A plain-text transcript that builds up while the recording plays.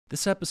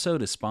This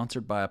episode is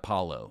sponsored by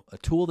Apollo, a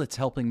tool that's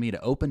helping me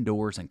to open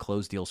doors and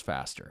close deals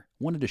faster.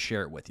 Wanted to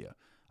share it with you.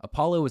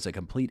 Apollo is a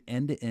complete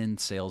end-to-end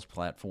sales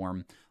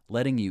platform,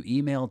 letting you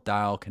email,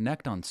 dial,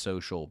 connect on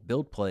social,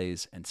 build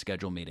plays, and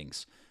schedule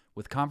meetings.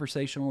 With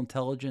conversational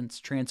intelligence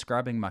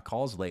transcribing my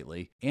calls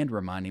lately and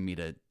reminding me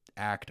to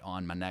act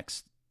on my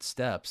next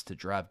steps to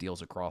drive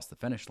deals across the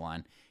finish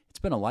line, it's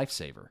been a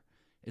lifesaver.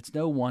 It's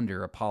no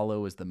wonder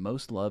Apollo is the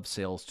most loved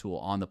sales tool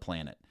on the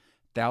planet.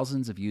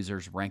 Thousands of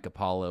users rank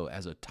Apollo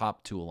as a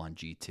top tool on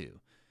G2.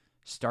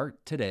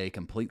 Start today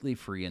completely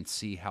free and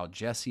see how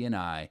Jesse and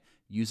I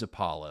use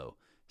Apollo.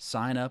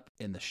 Sign up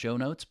in the show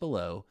notes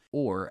below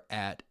or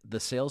at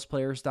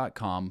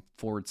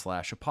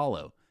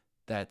thesalesplayers.com/Apollo.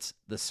 That's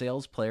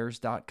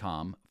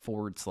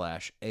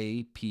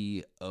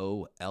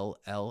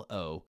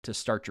thesalesplayers.com/APOLLO to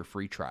start your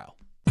free trial.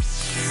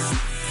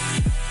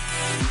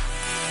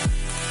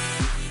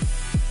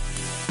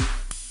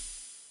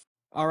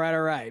 All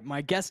right.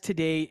 My guest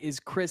today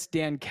is Chris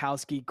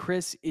Dankowski.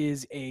 Chris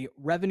is a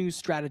revenue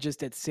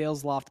strategist at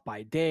SalesLoft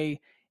by day,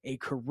 a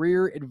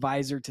career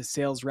advisor to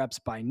sales reps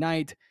by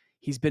night.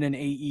 He's been an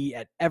AE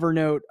at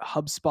Evernote,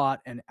 HubSpot,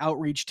 and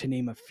Outreach, to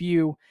name a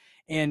few.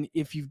 And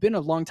if you've been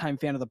a longtime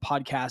fan of the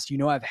podcast, you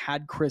know I've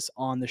had Chris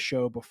on the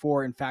show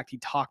before. In fact, he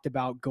talked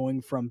about going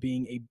from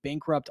being a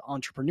bankrupt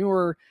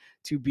entrepreneur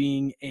to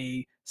being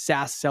a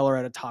SaaS seller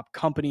at a top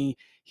company.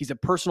 He's a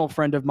personal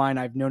friend of mine.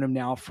 I've known him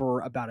now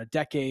for about a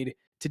decade.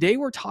 Today,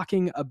 we're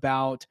talking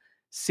about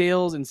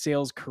sales and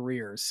sales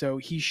careers. So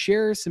he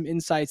shares some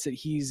insights that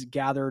he's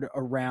gathered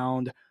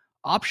around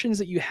options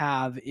that you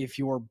have if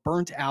you're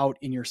burnt out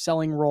in your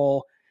selling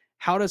role,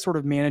 how to sort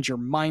of manage your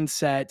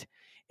mindset,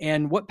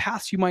 and what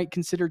paths you might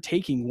consider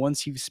taking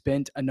once you've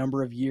spent a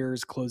number of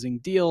years closing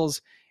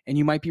deals and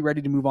you might be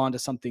ready to move on to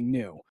something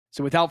new.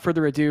 So without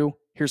further ado,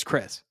 here's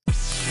Chris.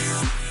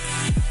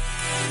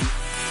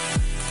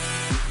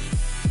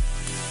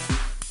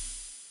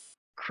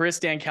 Chris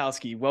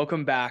Dankowski,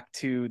 welcome back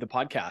to the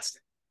podcast.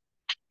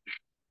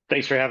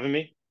 Thanks for having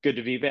me. Good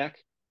to be back.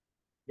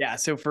 Yeah,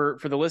 so for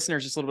the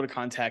listeners, just a little bit of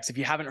context. If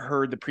you haven't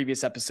heard the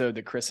previous episode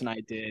that Chris and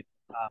I did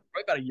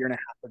probably about a year and a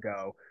half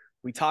ago,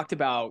 we talked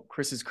about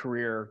Chris's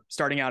career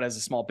starting out as a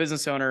small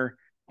business owner,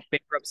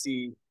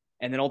 bankruptcy,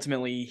 and then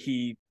ultimately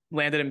he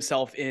landed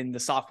himself in the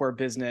software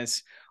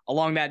business.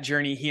 Along that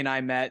journey, he and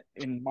I met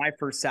in my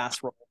first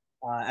SaaS role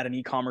at an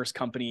e-commerce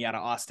company out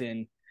of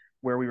Austin,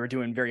 where we were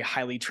doing very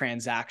highly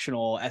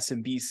transactional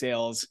SMB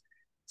sales.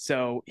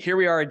 So here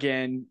we are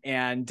again.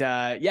 And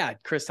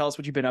Chris, tell us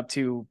what you've been up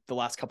to the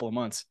last couple of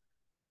months.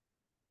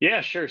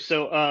 Yeah, sure.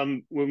 So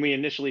when we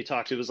initially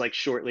talked, it was like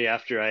shortly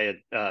after I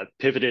had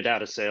pivoted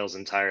out of sales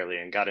entirely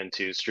and got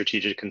into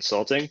strategic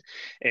consulting.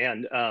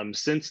 And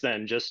since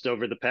then, just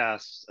over the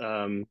past,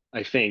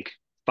 I think,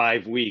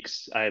 5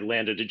 weeks, I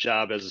landed a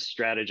job as a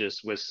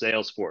strategist with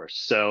Salesforce.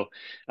 So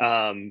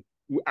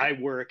I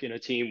work in a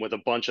team with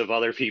a bunch of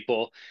other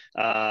people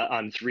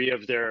on 3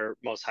 of their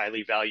most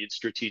highly valued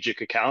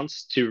strategic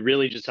accounts to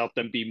really just help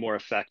them be more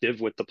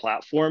effective with the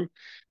platform.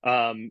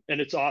 And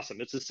it's awesome.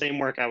 It's the same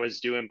work I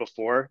was doing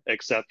before,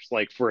 except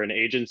like for an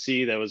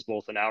agency that was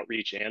both an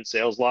outreach and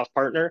SalesLoft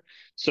partner.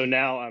 So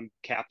now I'm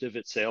captive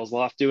at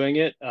SalesLoft doing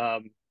it.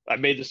 I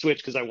made the switch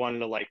because I wanted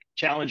to like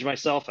challenge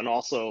myself, and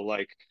also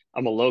like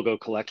I'm a logo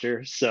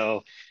collector.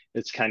 So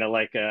it's kind of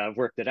like I've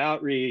worked at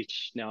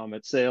Outreach, now I'm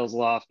at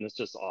SalesLoft, and it's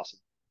just awesome.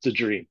 It's a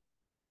dream.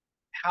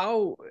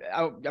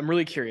 I'm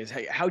really curious,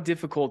 how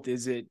difficult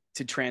is it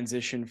to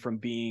transition from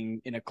being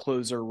in a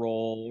closer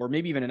role or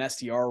maybe even an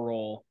SDR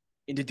role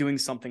into doing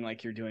something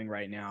like you're doing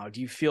right now?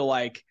 Do you feel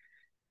like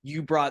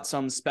you brought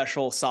some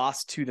special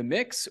sauce to the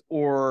mix,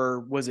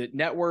 or was it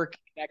network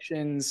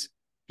connections?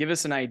 Give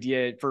us an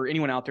idea for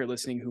anyone out there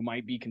listening who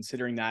might be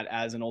considering that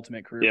as an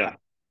ultimate career path.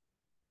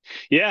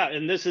 Yeah,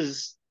 and this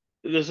is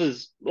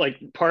like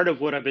part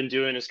of what I've been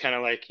doing is kind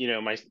of like,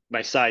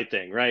 my side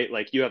thing, right?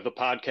 Like you have the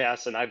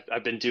podcast, and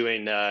I've been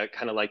doing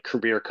kind of like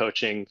career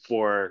coaching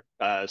for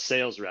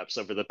sales reps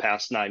over the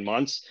past 9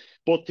 months,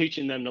 both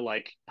teaching them to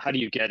like, how do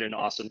you get an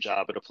awesome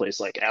job at a place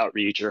like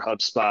Outreach or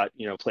HubSpot,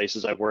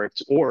 places I've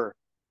worked, or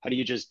how do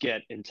you just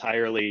get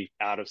entirely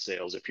out of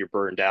sales if you're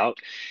burned out?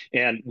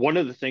 And one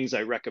of the things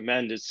I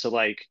recommend is to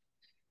like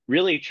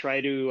really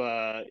try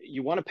to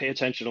you want to pay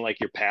attention to like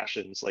your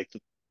passions, like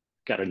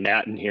got a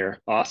gnat in here,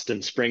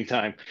 Austin,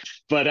 springtime,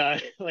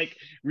 but like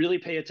really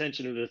pay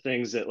attention to the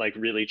things that like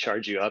really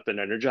charge you up and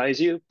energize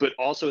you, but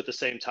also at the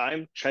same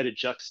time try to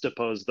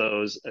juxtapose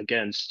those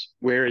against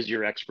where is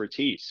your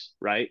expertise,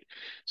 right?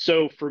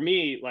 So for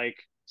me,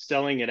 like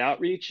selling at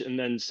Outreach and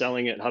then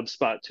selling at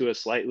HubSpot to a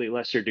slightly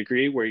lesser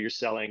degree, where you're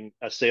selling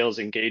a sales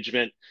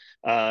engagement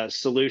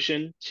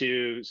solution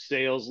to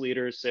sales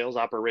leaders, sales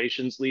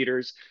operations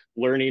leaders,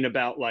 learning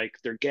about like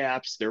their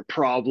gaps, their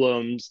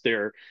problems,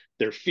 their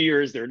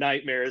fears, their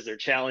nightmares, their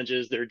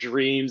challenges, their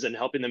dreams, and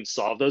helping them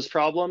solve those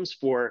problems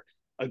for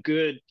a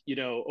good,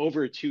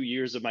 over 2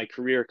 years of my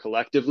career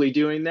collectively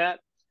doing that.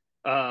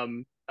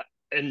 And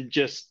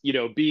just,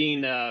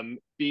 being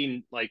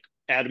like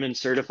admin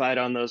certified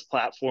on those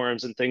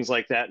platforms and things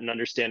like that, and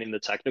understanding the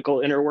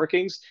technical inner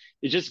workings,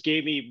 it just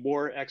gave me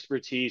more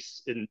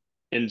expertise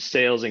in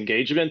sales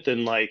engagement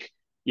than like,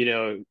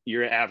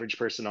 your average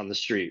person on the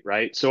street,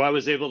 right? So I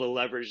was able to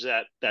leverage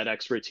that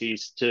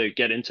expertise to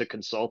get into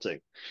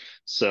consulting.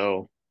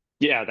 So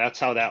yeah, that's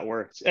how that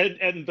works.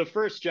 And the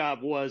first job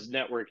was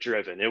network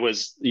driven. It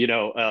was,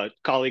 a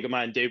colleague of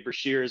mine, Dave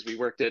Brashears, we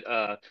worked at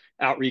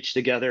Outreach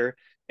together,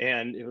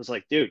 and it was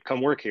like, dude,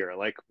 come work here.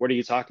 Like, what are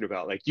you talking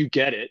about? Like, you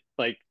get it.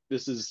 Like,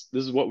 this is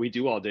what we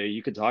do all day.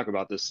 You can talk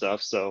about this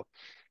stuff. So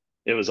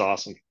it was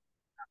awesome.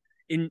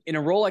 In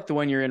a role like the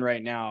one you're in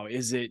right now,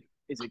 is it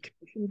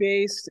commission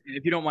based?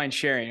 If you don't mind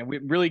sharing,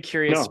 we're really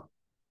curious what No,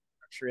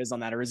 the structure is on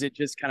that, or is it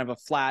just kind of a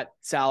flat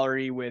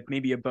salary with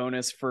maybe a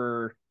bonus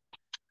for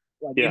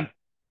like yeah,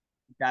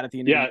 that at the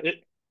end of the yeah.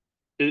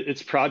 year?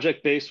 It's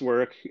project based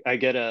work. I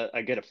get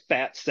a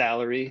fat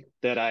salary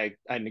that I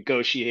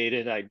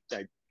negotiated. I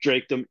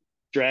dragged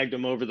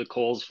them over the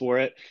coals for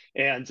it,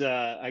 and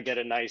I get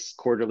a nice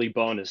quarterly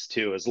bonus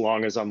too, as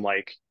long as I'm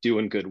like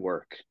doing good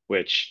work,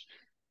 which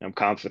I'm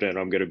confident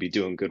I'm going to be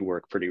doing good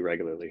work pretty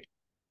regularly.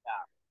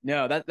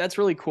 No, that's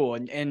really cool.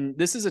 And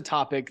this is a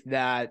topic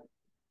that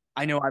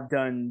I know I've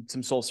done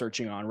some soul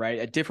searching on, right?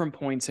 At different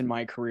points in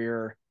my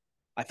career,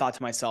 I thought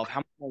to myself,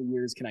 how many more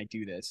years can I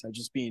do this? I'm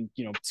just being,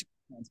 super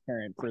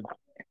transparent for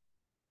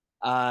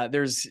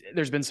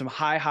there's been some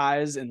high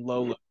highs and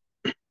low lows.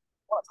 I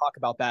want to talk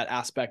about that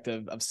aspect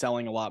of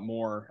selling a lot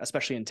more,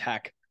 especially in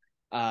tech.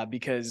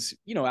 Because,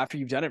 after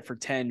you've done it for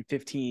 10,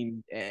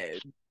 15,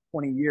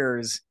 20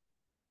 years,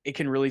 it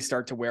can really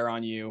start to wear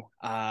on you.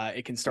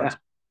 It can start Yeah. to,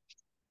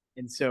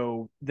 and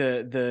so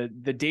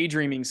the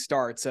daydreaming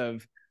starts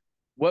of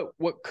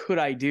what could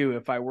I do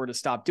if I were to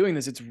stop doing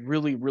this? It's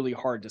really, really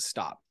hard to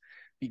stop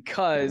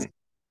because Mhm.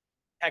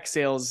 tech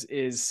sales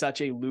is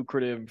such a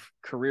lucrative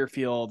career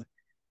field.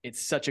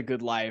 It's such a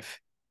good life.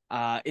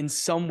 In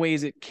some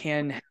ways, it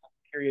can have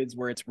periods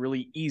where it's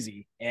really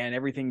easy and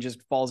everything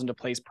just falls into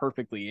place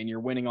perfectly and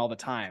you're winning all the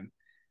time.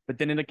 But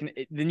then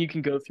then you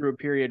can go through a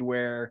period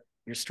where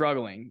you're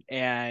struggling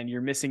and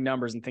you're missing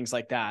numbers and things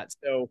like that.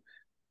 So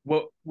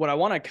what I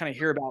want to kind of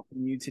hear about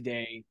from you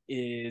today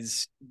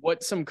is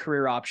what some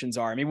career options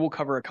are. Maybe we'll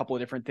cover a couple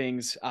of different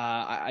things.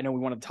 I know we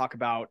want to talk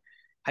about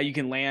how you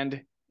can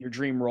land your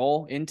dream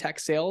role in tech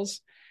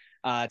sales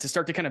to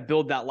start to kind of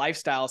build that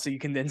lifestyle so you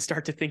can then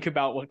start to think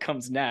about what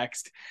comes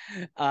next.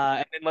 And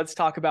then let's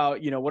talk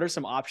about, what are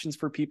some options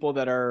for people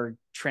that are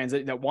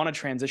that want to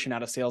transition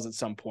out of sales at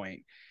some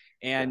point.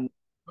 And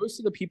most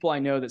of the people I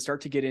know that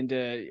start to get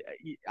into,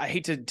 I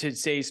hate to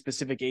say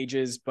specific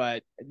ages,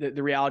 but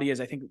the reality is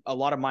I think a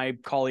lot of my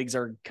colleagues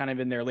are kind of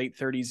in their late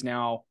 30s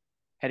now,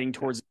 heading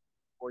towards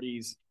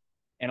 40s.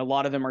 And a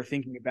lot of them are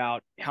thinking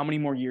about how many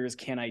more years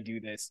can I do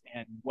this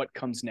and what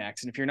comes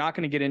next? And if you're not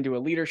going to get into a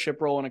leadership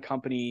role in a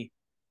company,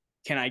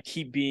 can I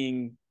keep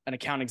being an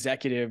account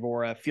executive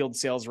or a field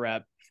sales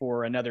rep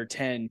for another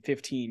 10,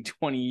 15,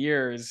 20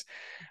 years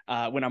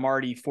when I'm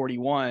already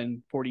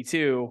 41,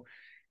 42?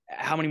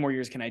 How many more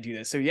years can I do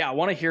this? So yeah, I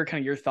want to hear kind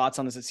of your thoughts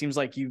on this. It seems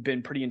like you've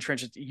been pretty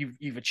entrenched.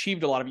 You've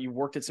achieved a lot of it. You've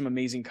worked at some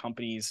amazing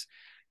companies.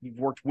 You've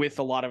worked with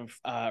a lot of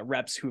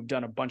reps who have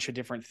done a bunch of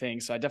different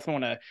things. So I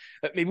definitely want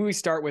to maybe we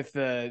start with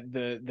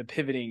the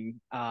pivoting.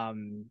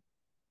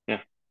 Yeah.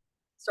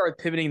 Start with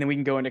pivoting, then we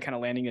can go into kind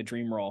of landing a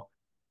dream role.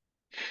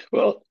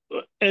 Well,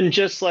 and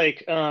just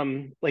like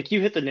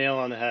you hit the nail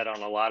on the head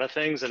on a lot of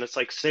things, and it's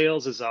like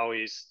sales is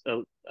always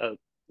a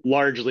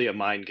largely a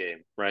mind game,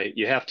 right?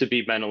 You have to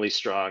be mentally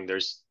strong.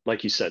 There's,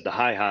 like you said, the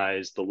high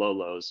highs, the low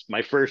lows.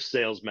 My first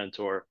sales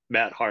mentor,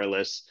 Matt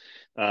Harless,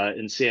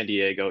 in San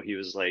Diego, he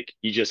was like,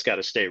 you just got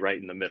to stay right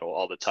in the middle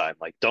all the time.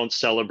 Like, don't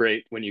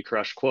celebrate when you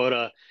crush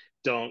quota.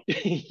 Don't,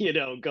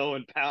 go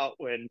and pout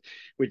when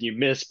you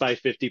miss by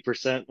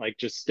 50%. Like,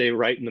 just stay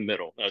right in the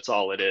middle. That's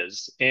all it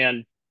is.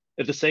 And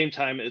at the same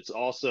time, it's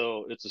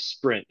a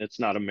sprint. It's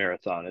not a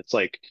marathon. It's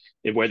like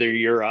whether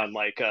you're on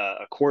like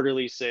a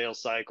quarterly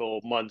sales cycle,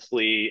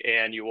 monthly,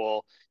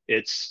 annual,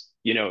 it's,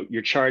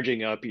 you're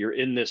charging up, you're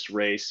in this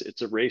race.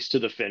 It's a race to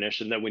the finish.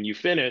 And then when you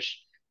finish,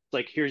 it's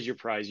like, here's your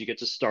prize. You get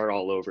to start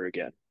all over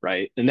again.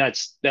 Right. And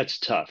that's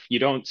tough. You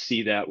don't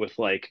see that with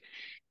like,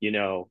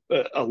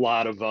 a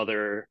lot of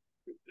other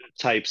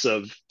types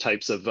of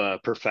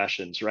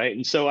professions, right?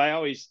 And so I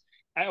always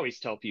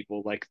tell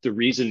people like the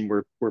reason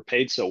we're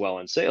paid so well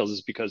in sales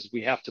is because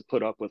we have to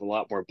put up with a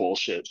lot more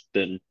bullshit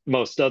than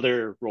most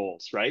other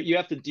roles, right? You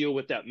have to deal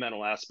with that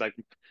mental aspect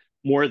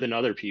more than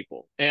other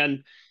people.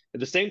 And at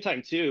the same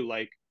time too,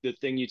 like the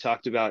thing you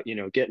talked about,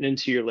 getting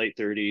into your late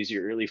 30s,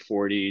 your early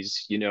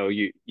 40s,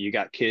 you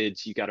got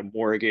kids, you got a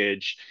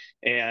mortgage,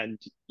 and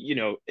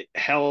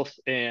health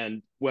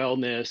and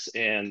wellness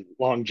and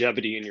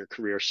longevity in your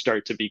career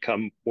start to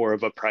become more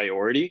of a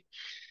priority.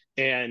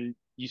 And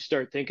you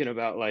start thinking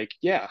about like,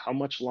 yeah, how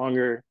much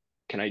longer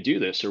can I do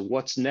this, or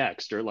what's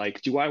next, or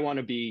like, do I want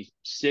to be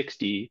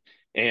 60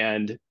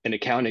 and an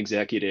account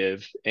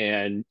executive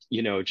and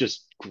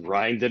just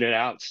grinding it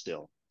out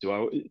still?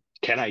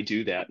 Can I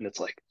do that? And it's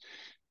like,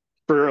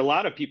 for a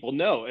lot of people,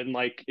 no. And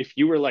like, if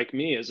you were like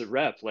me as a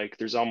rep, like,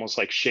 there's almost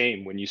like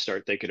shame when you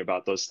start thinking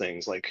about those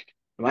things. Like,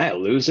 am I a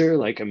loser?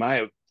 Like, am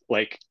I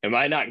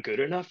not good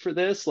enough for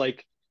this?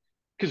 Like,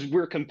 because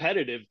we're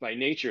competitive by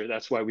nature.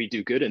 That's why we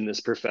do good in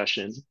this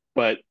profession.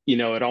 But,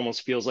 it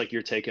almost feels like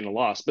you're taking a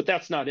loss. But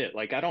that's not it.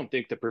 Like, I don't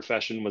think the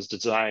profession was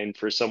designed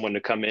for someone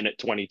to come in at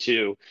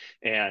 22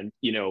 and,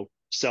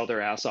 sell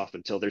their ass off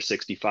until they're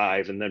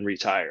 65 and then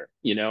retire.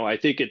 I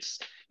think it's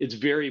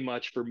very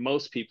much for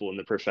most people in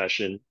the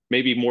profession,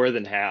 maybe more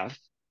than half,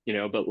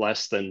 but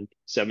less than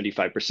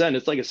 75%.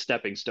 It's like a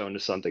stepping stone to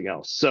something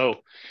else. So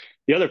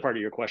the other part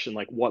of your question,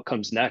 like what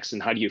comes next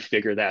and how do you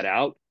figure that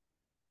out?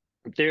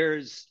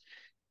 There's,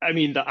 I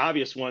mean, the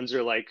obvious ones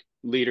are like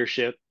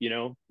leadership,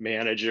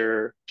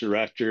 manager,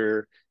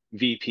 director,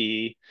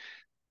 VP.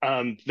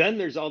 Then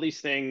there's all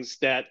these things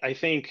that I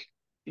think,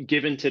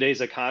 given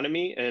today's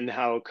economy and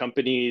how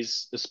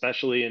companies,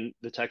 especially in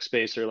the tech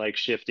space, are like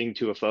shifting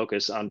to a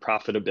focus on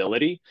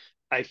profitability.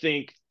 I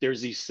think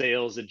there's these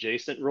sales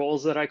adjacent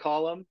roles that I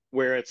call them,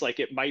 where it's like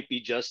it might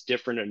be just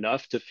different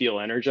enough to feel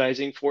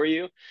energizing for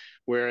you,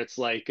 where it's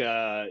like,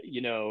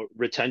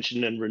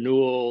 retention and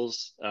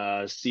renewals,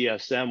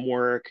 CSM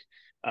work,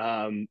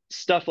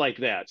 stuff like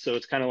that. So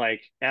it's kind of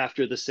like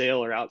after the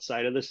sale or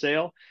outside of the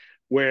sale,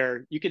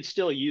 where you could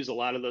still use a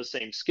lot of those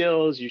same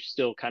skills. You're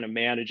still kind of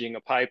managing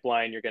a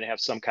pipeline. You're going to have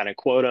some kind of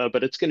quota,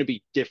 but it's going to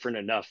be different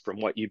enough from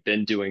what you've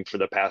been doing for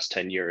the past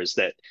 10 years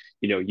that,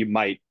 you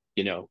might,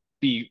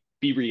 be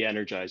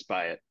re-energized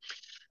by it.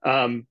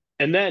 And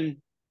then,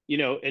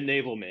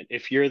 enablement.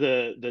 If you're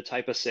the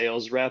type of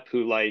sales rep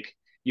who like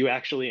you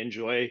actually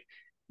enjoy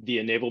the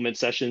enablement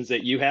sessions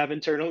that you have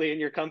internally in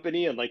your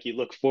company and like you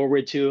look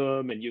forward to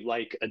them and you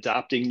like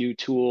adopting new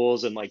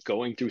tools and like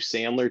going through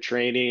Sandler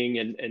training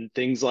and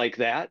things like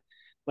that,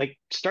 like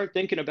start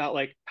thinking about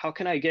like how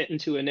can I get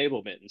into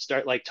enablement and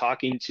start like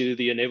talking to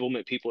the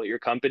enablement people at your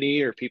company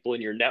or people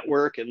in your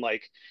network and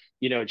like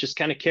just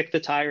kind of kick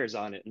the tires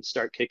on it and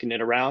start kicking it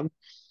around.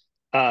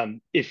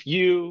 If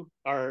you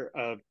are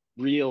a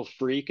real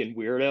freak and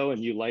weirdo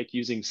and you like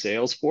using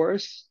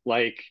Salesforce,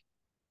 like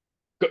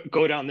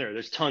go down there.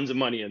 There's tons of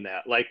money in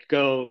that. Like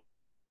go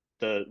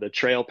the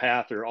trail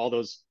path or all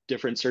those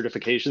different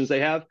certifications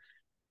they have.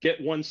 Get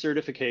one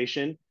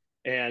certification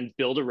and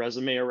build a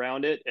resume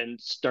around it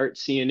and start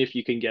seeing if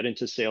you can get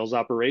into sales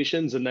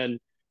operations and then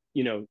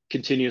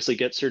continuously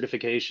get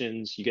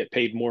certifications. You get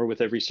paid more with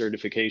every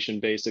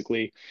certification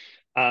basically.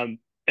 And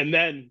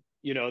then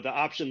the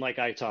option like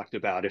I talked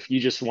about, if you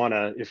just want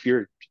to, if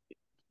you're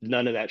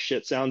none of that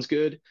shit sounds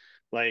good,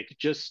 like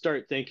just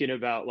start thinking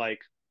about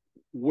like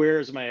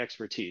where's my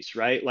expertise,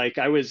 right? Like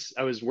I was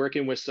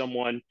working with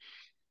someone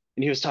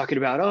and he was talking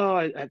about, oh,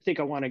 I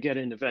think I want to get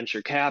into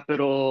venture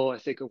capital. I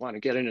think I want to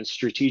get into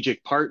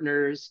strategic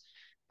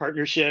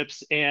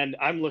partnerships. And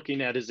I'm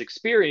looking at his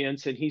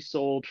experience, and he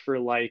sold for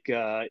like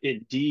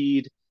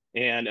Indeed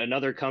and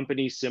another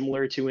company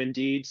similar to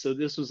Indeed. So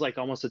this was like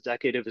almost a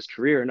decade of his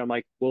career. And I'm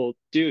like, well,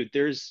 dude,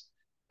 there's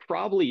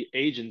probably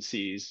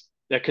agencies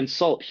that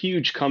consult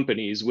huge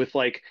companies with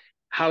like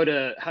how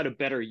to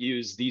better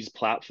use these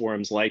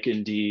platforms like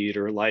Indeed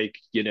or like,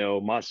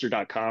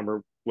 monster.com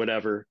or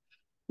whatever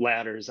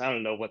ladders. I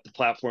don't know what the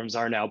platforms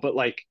are now, but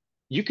like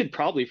you could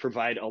probably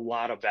provide a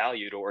lot of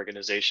value to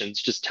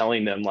organizations just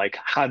telling them like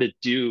how to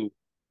do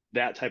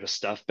that type of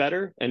stuff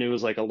better. And it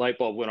was like a light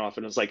bulb went off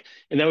and it was like,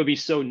 and that would be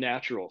so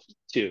natural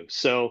too.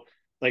 So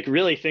like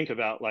really think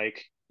about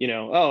like,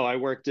 oh, I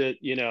worked at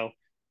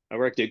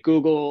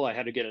Google. I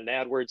had to get an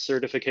AdWords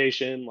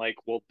certification. Like,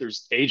 well,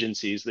 there's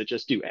agencies that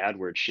just do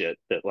AdWords shit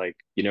that like,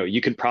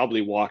 you could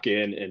probably walk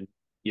in and,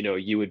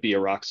 you would be a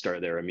rock star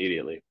there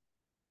immediately.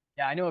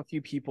 Yeah, I know a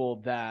few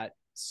people that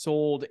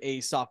sold a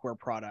software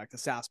product, a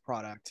SaaS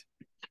product,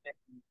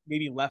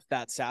 maybe left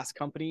that SaaS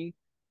company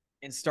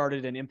and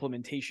started an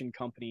implementation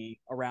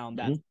company around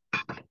that.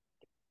 Mhm.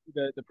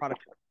 The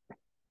product.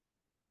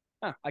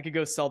 I could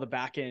go sell the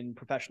back end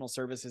professional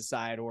services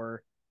side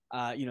or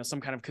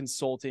some kind of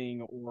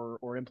consulting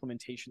or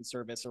implementation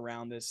service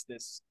around this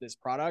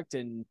product.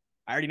 And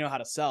I already know how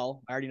to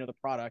sell. I already know the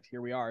product.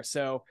 Here we are.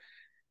 So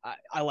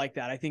I like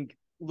that. I think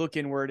look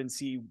inward and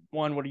see,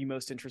 one, what are you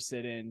most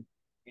interested in?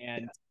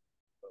 And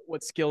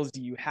what skills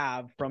do you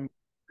have from your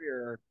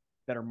career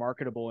that are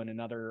marketable in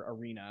another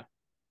arena?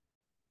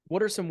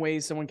 What are some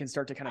ways someone can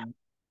start to kind of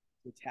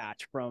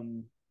detach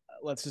from,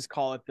 let's just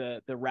call it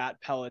the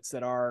rat pellets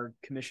that are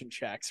commission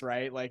checks,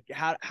 right? Like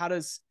how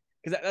does,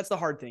 because that's the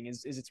hard thing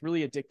is it's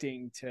really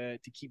addicting to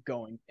keep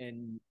going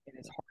and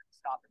it's hard to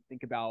stop and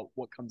think about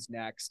what comes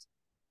next,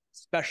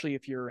 especially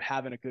if you're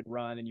having a good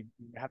run and you're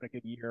having a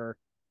good year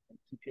and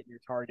keep hitting your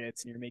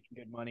targets and you're making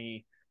good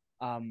money.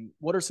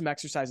 What are some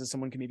exercises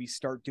someone can maybe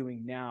start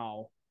doing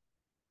now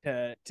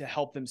to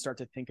help them start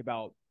to think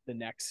about the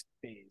next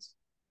phase?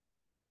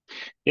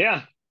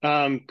 Yeah,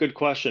 good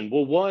question.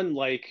 Well, one,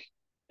 like,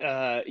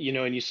 and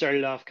you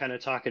started off kind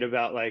of talking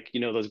about like,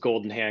 those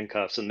golden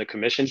handcuffs and the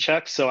commission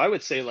checks. So I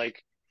would say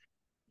like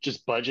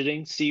just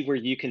budgeting, see where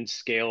you can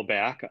scale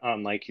back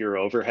on like your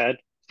overhead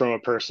from a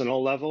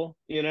personal level,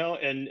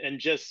 and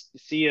just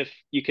see if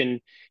you can,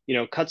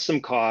 cut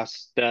some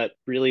costs that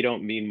really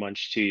don't mean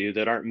much to you,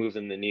 that aren't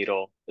moving the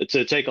needle,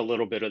 to take a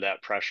little bit of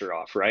that pressure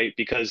off, right?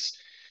 Because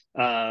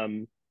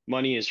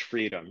money is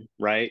freedom,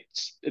 right?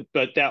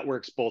 But that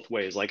works both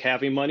ways, like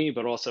having money,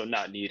 but also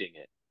not needing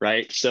it.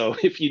 Right. So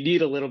if you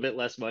need a little bit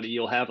less money,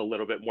 you'll have a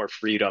little bit more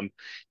freedom,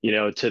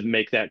 to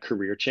make that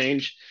career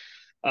change.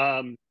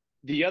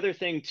 The other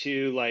thing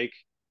too, like,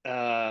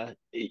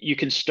 you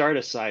can start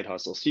a side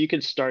hustle. So you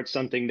can start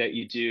something that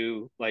you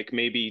do like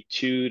maybe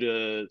 2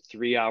 to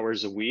 3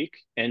 hours a week,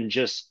 and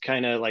just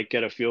kind of like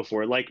get a feel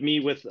for it. Like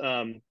me with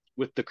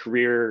the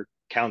career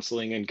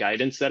counseling and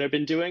guidance that I've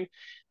been doing,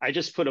 I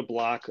just put a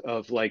block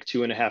of like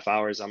 2.5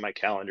 hours on my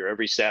calendar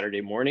every Saturday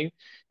morning.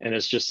 And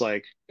it's just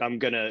like,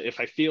 if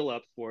I feel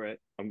up for it,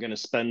 I'm gonna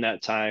spend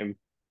that time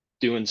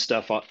doing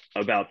stuff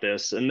about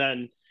this. And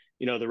then,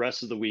 the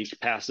rest of the week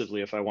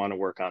passively, if I want to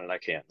work on it, I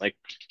can. Like,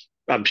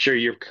 I'm sure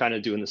you're kind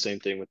of doing the same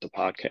thing with the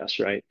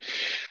podcast, right?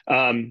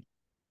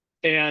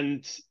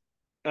 And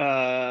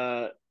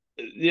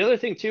the other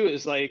thing too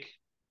is like,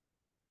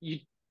 you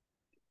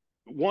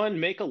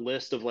make a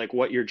list of like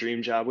what your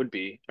dream job would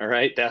be. All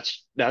right,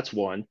 that's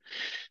one.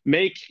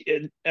 Make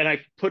it, and I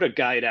put a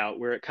guide out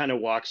where it kind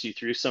of walks you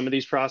through some of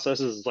these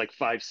processes. It's like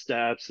 5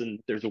 steps, and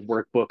there's a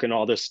workbook and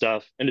all this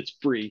stuff, and it's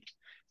free.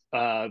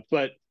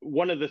 But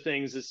one of the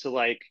things is to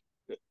like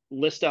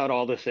list out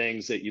all the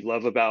things that you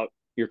love about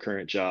your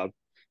current job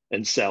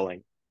and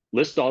selling.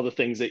 List all the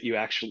things that you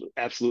actually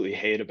absolutely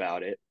hate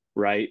about it,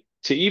 right?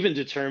 To even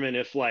determine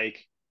if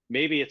like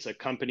maybe it's a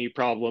company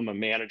problem, a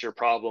manager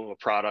problem, a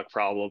product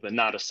problem, and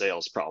not a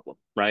sales problem,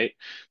 right?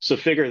 So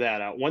figure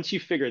that out. Once you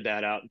figure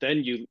that out,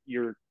 then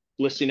you're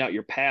listing out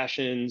your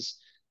passions,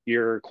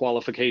 your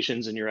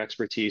qualifications, and your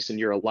expertise, and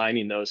you're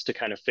aligning those to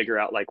kind of figure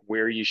out like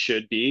where you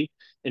should be,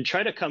 and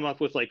try to come up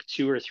with like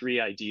 2 or 3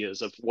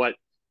 ideas of what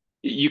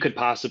you could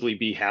possibly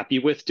be happy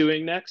with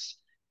doing next.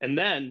 And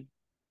then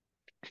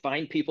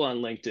find people on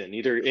LinkedIn,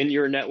 either in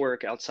your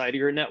network, outside of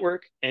your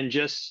network, and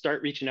just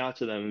start reaching out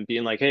to them and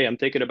being like, hey, I'm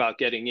thinking about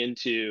getting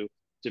into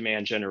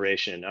demand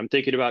generation. I'm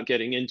thinking about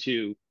getting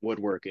into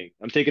woodworking.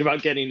 I'm thinking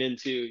about getting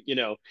into,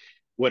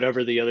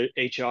 whatever the other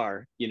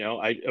HR,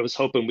 I was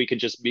hoping we could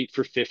just meet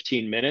for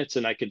 15 minutes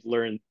and I could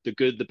learn the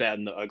good, the bad,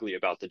 and the ugly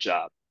about the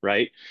job.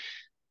 Right.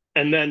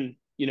 And then,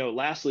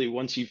 lastly,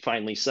 once you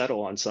finally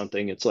settle on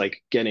something, it's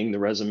like getting the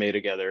resume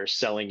together,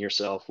 selling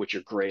yourself, which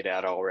you're great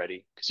at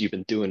already because you've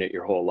been doing it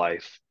your whole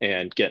life,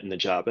 and getting the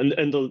job. And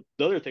the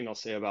other thing I'll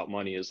say about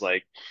money is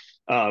like,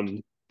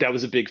 that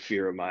was a big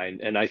fear of mine.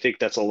 And I think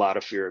that's a lot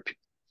of fear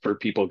for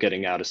people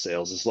getting out of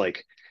sales, is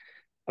like,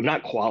 I'm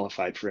not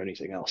qualified for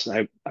anything else.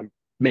 And I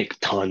make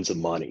tons of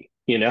money,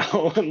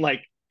 and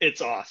like, it's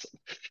awesome.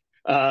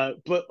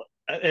 But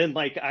and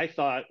like I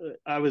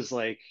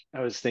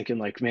was thinking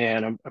like,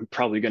 man, I'm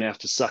probably gonna have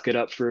to suck it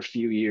up for a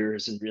few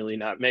years and really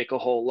not make a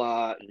whole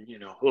lot, and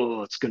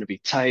oh, it's gonna be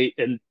tight.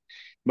 And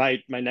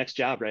my next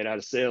job right out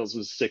of sales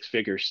was 6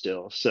 figures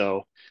still.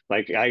 So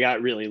like, I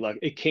got really lucky.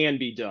 It can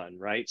be done,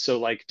 right? So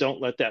like, don't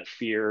let that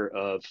fear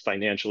of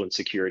financial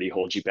insecurity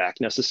hold you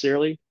back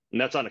necessarily. And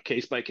that's on a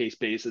case by case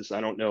basis.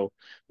 I don't know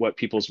what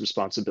people's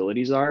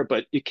responsibilities are,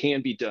 but it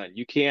can be done.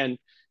 You can,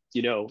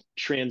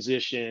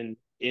 transition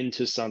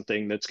into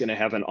something that's going to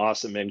have an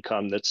awesome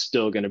income that's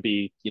still going to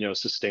be,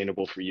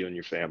 sustainable for you and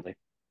your family.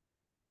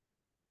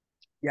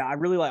 Yeah, I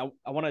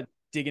want to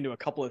dig into a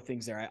couple of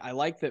things there. I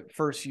like that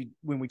first,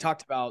 when we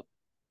talked about,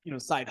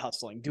 side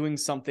hustling, doing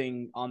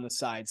something on the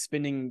side,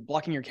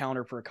 blocking your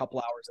calendar for a couple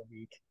hours a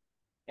week.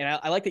 And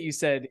I like that you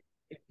said,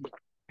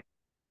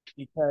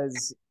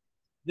 because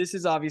this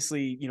is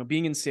obviously,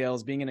 being in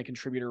sales, being in a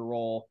contributor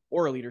role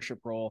or a leadership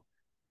role,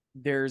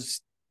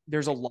 there's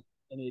a lot,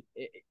 and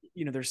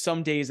there's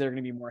some days that are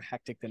going to be more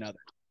hectic than others.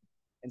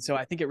 And so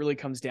I think it really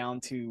comes down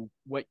to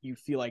what you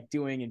feel like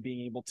doing and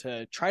being able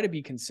to try to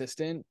be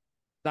consistent.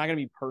 It's not going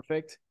to be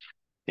perfect.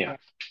 Yeah.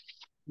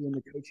 Doing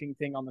the coaching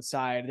thing on the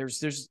side, there's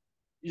just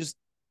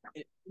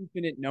an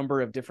infinite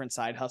number of different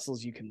side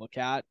hustles you can look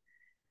at.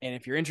 And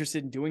if you're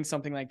interested in doing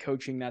something like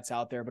coaching, that's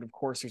out there. But of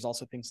course, there's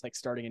also things like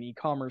starting an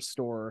e-commerce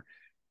store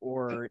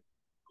or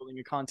building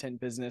a content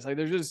business. Like,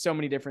 there's just so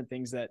many different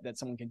things that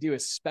someone can do,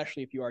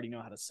 especially if you already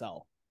know how to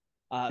sell.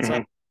 So I'll touch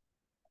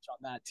on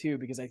that too,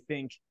 because I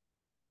think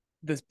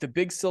the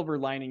big silver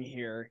lining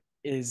here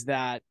is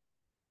that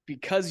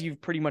because you've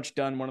pretty much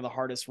done one of the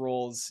hardest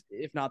roles,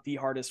 if not the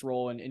hardest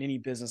role in any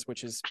business,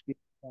 which is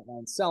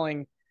frontline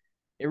selling,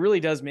 it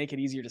really does make it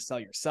easier to sell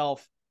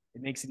yourself.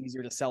 It makes it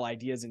easier to sell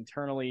ideas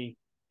internally.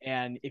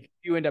 And if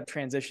you end up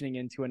transitioning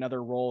into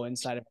another role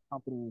inside of a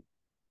company,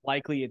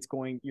 likely you're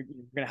going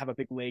to have a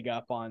big leg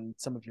up on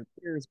some of your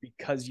peers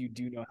because you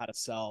do know how to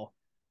sell.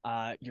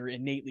 You're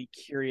innately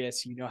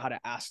curious. You know how to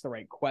ask the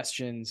right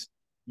questions.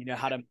 You know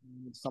how to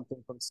move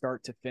something from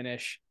start to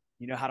finish.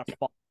 You know how to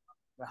follow,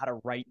 you know how to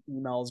write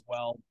emails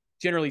well,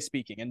 generally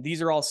speaking. And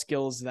these are all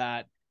skills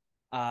that,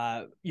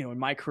 in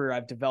my career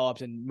I've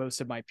developed, and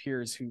most of my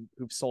peers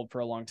who've sold for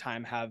a long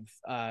time have,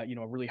 a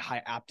really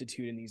high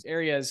aptitude in these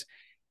areas.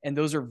 And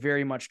those are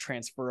very much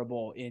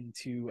transferable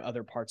into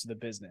other parts of the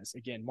business.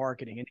 Again,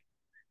 marketing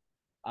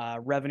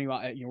and revenue,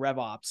 rev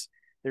ops.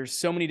 There's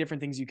so many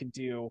different things you can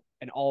do,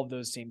 and all of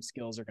those same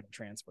skills are going to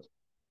transfer.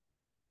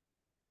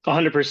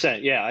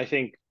 100%. Yeah, I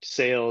think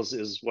sales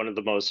is one of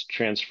the most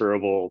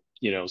transferable,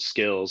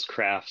 skills,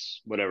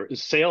 crafts, whatever.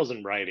 Sales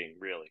and writing,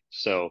 really.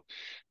 So,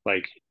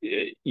 like,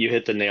 you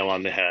hit the nail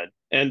on the head.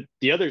 And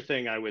the other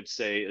thing I would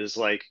say is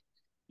like,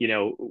 you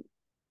know,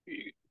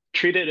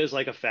 treat it as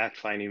like a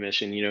fact-finding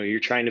mission. You're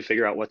trying to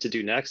figure out what to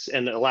do next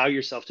and allow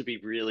yourself to be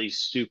really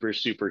super,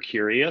 super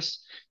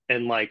curious.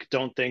 And like,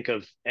 don't think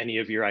of any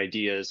of your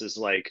ideas as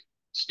like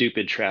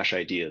stupid trash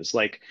ideas.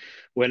 Like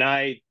when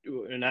I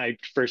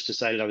first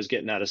decided I was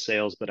getting out of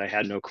sales, but I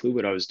had no clue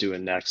what I was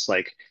doing next,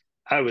 like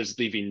I was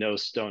leaving no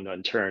stone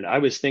unturned. I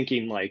was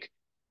thinking like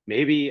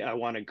maybe I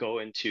want to go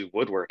into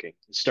woodworking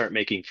and start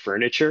making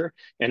furniture.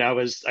 And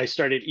I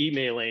started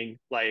emailing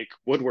like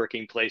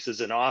woodworking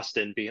places in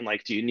Austin, being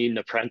like, do you need an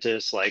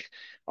apprentice? Like,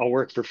 I'll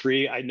work for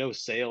free. I know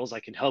sales. I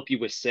can help you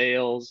with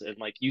sales. And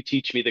like, you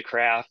teach me the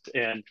craft.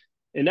 And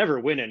it never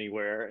went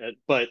anywhere.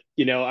 But,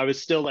 I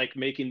was still like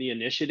making the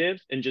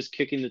initiative and just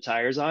kicking the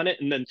tires on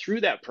it. And then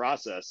through that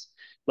process,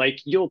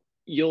 like you'll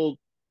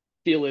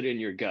feel it in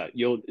your gut.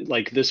 You'll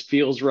like this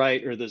feels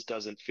right or this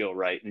doesn't feel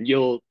right, and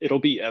it'll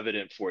be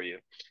evident for you.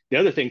 The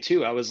other thing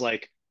too, I was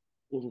like,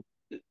 well,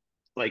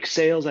 like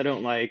sales I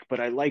don't like, but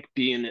I like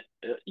being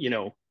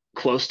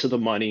close to the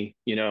money,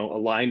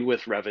 aligned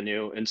with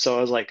revenue. And so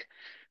I was like,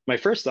 my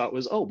first thought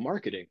was, oh,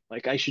 marketing.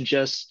 Like I should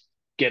just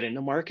get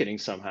into marketing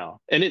somehow.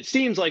 And it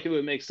seems like it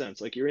would make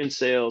sense. Like you're in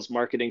sales,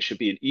 marketing should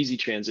be an easy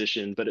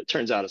transition, but it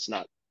turns out it's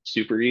not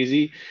super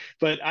easy.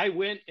 But I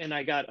went and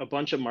I got a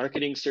bunch of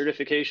marketing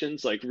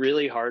certifications, like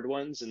really hard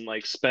ones, and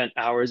like spent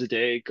hours a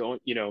day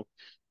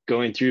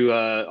going through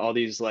all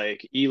these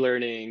like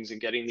e-learnings and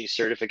getting these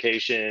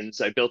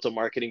certifications. I built a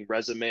marketing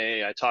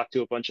resume. I talked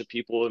to a bunch of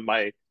people in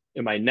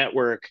my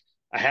network.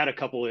 I had a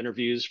couple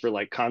interviews for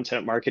like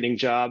content marketing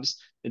jobs.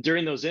 And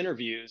during those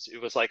interviews,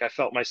 it was like I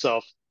felt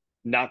myself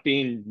not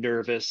being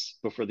nervous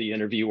before the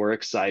interview or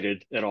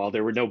excited at all.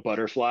 There were no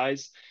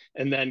butterflies.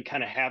 And then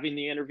kind of having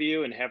the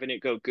interview and having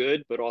it go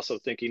good, but also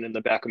thinking in the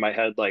back of my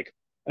head, like,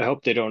 I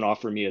hope they don't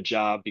offer me a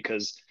job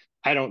because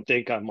I don't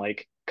think I'm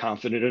like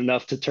confident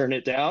enough to turn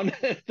it down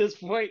at this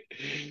point.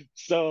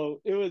 So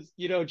it was,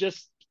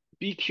 just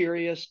be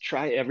curious,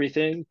 try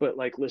everything, but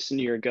like listen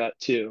to your gut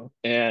too.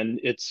 And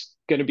it's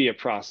going to be a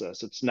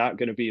process. It's not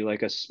going to be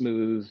like a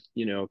smooth,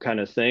 kind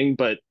of thing.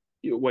 But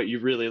what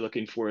you're really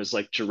looking for is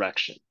like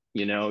direction.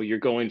 You're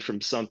going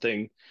from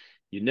something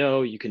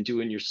you can do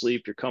in your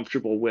sleep, you're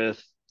comfortable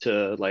with,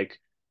 to like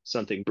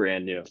something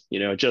brand new.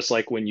 Just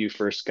like when you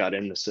first got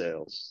into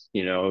sales,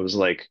 it was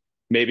like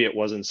maybe it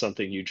wasn't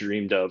something you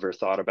dreamed of or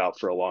thought about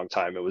for a long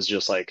time. It was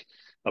just like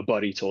a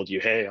buddy told you,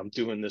 hey, I'm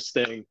doing this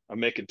thing,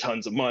 I'm making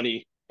tons of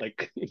money,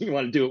 like you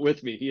want to do it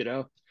with me.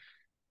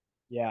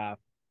 Yeah.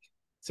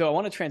 So I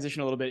want to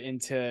transition a little bit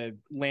into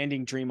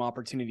landing dream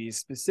opportunities,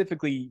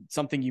 specifically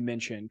something you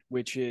mentioned,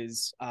 which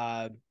is,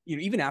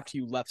 even after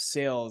you left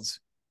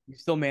sales, you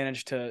still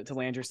managed to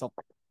land yourself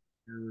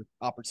your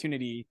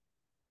opportunity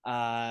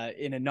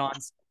in a non,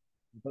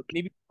 but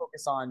maybe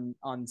focus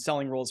on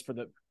selling roles for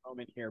the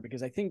moment here,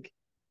 because I think,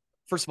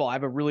 first of all, I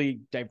have a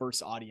really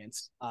diverse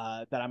audience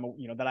that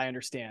I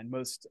understand.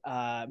 Most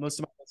of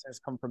my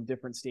listeners come from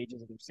different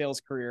stages of their sales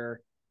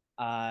career,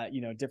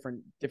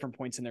 different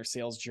points in their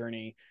sales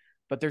journey.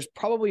 But there's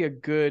probably a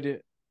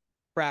good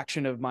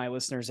fraction of my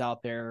listeners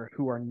out there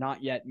who are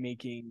not yet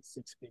making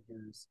six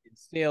figures in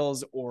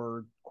sales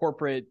or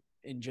corporate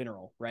in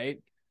general, right?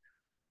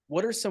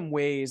 What are some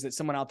ways that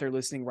someone out there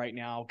listening right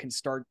now can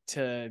start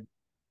to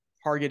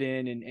target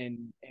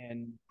in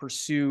and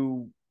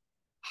pursue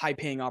high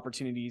paying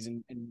opportunities?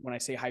 And when I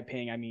say high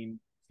paying, I mean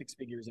six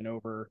figures and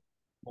over,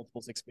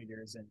 multiple six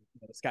figures, and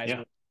the sky's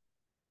Yeah.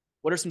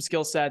 What are some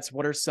skill sets?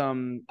 What are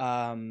some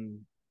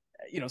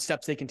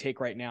steps they can take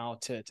right now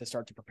to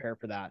start to prepare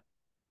for that?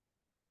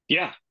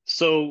 Yeah.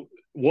 So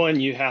one,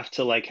 you have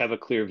to like have a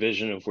clear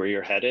vision of where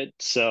you're headed.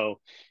 So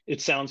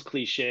it sounds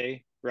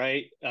cliche,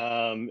 right?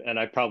 And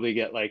I probably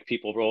get like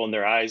people rolling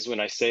their eyes when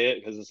I say it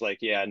because it's like,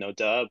 yeah, no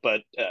duh,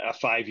 but a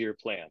 5-year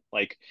plan,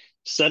 like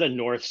set a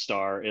North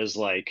Star is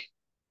like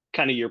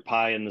kind of your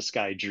pie in the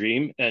sky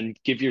dream and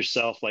give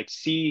yourself like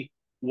see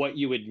what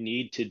you would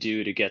need to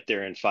do to get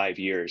there in 5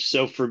 years.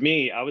 So for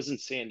me, I was in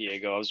San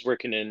Diego. I was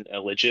working in a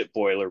legit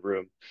boiler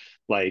room.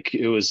 Like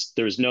there was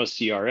no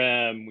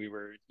CRM.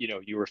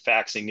 You were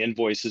faxing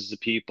invoices to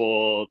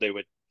people. They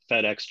would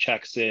FedEx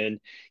checks in.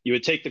 You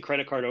would take the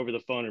credit card over the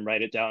phone and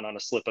write it down on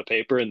a slip of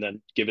paper and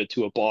then give it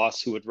to a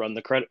boss who would run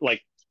the credit,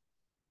 like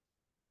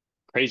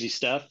crazy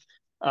stuff.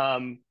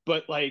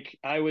 But like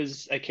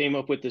I came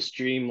up with this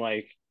dream,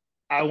 like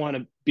I want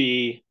to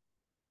be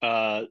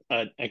an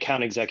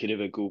account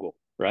executive at Google,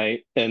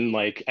 right? And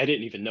like I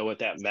didn't even know what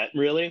that meant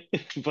really,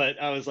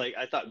 but I was like,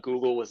 I thought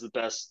Google was the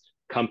best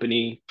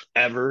company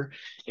ever,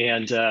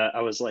 and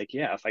I was like,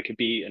 yeah, if I could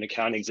be an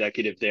account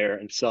executive there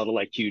and sell to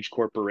like huge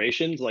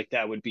corporations, like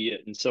that would be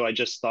it. And so I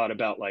just thought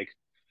about like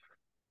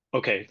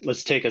okay,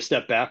 let's take a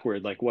step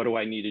backward. Like, what do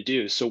I need to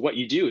do? So what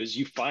you do is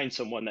you find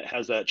someone that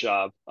has that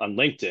job on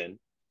LinkedIn,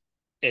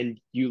 and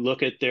you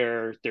look at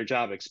their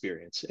job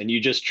experience and you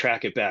just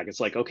track it back. It's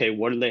like, okay,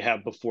 what did they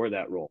have before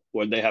that role?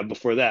 What did they have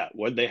before that?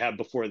 What did they have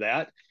before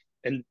that?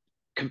 And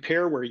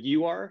compare where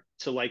you are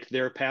to like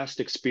their past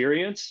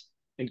experience,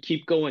 and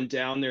keep going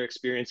down their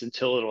experience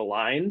until it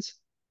aligns,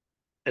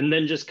 and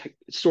then just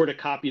sort of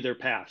copy their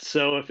path.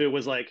 So if it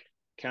was like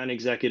account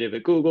executive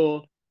at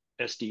Google,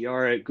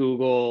 SDR at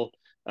Google,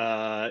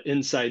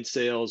 inside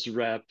sales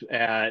rep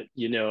at,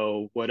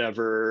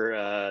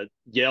 whatever,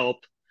 Yelp,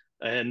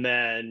 and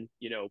then,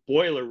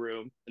 boiler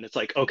room. And it's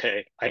like,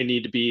 okay, I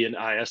need to be an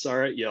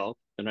ISR at Yelp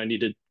and I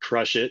need to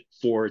crush it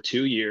for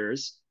 2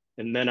 years.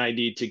 And then I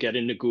need to get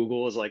into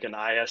Google as like an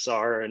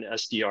ISR and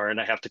SDR, and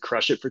I have to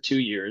crush it for 2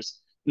 years.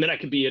 And then I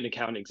can be an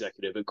account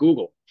executive at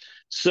Google.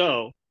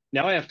 So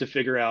now I have to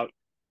figure out,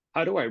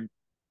 how do I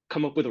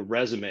come up with a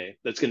resume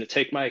that's going to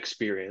take my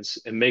experience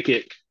and make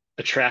it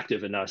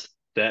attractive enough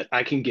that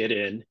I can get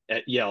in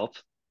at Yelp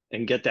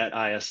and get that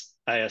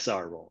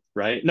ISR role,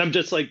 right? And I'm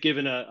just like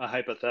giving a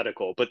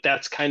hypothetical, but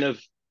that's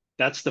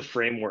the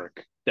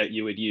framework that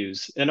you would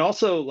use. And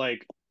also,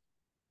 like,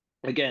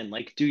 again,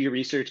 like, do your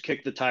research,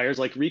 kick the tires,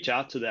 like reach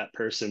out to that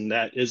person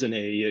that isn't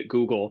a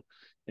Google,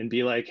 and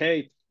be like,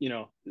 hey,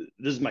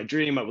 this is my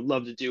dream. I would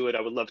love to do it.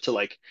 I would love to,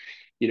 like,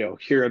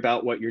 hear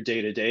about what your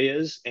day to day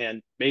is.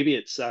 And maybe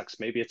it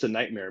sucks. Maybe it's a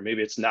nightmare.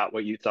 Maybe it's not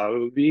what you thought it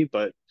would be.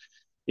 But,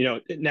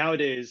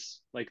 nowadays,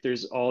 like,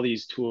 there's all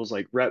these tools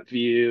like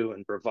RepView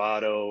and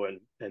Bravado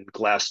and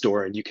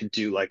Glassdoor, and you can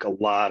do like a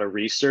lot of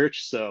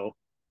research. So,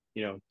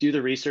 do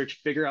the research,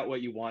 figure out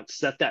what you want,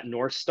 set that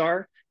North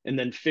Star, and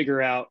then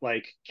figure out,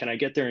 like, can I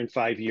get there in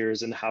 5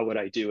 years, and how would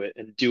I do it?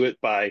 And do it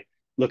by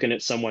looking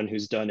at someone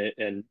who's done it,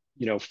 and,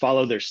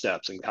 follow their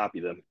steps and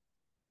copy them.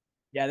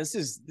 Yeah, this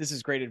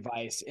is great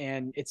advice,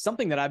 and it's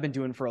something that I've been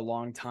doing for a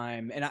long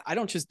time. And I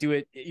don't just do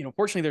it.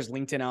 Fortunately, there's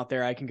LinkedIn out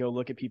there. I can go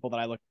look at people that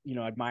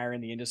I admire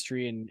in the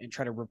industry, and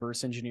try to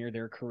reverse engineer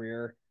their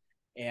career,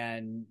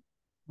 and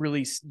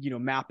really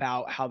map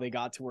out how they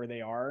got to where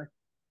they are.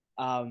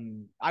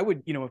 I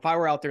would, if I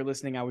were out there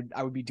listening,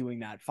 I would be doing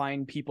that.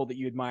 Find people that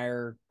you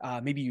admire.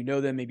 Maybe you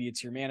know them. Maybe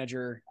it's your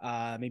manager.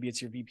 Maybe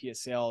it's your VP of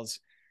sales.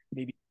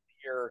 Maybe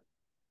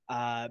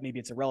maybe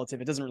it's a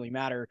relative. It doesn't really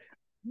matter.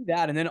 Do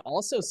that, and then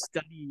also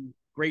study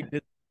great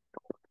business.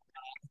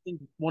 I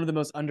think one of the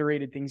most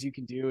underrated things you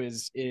can do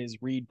is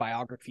read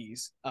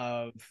biographies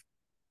of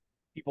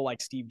people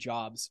like Steve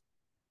Jobs,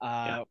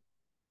 Yeah.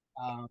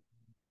 uh,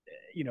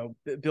 um,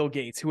 Bill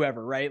Gates,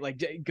 whoever, right?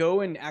 Like, go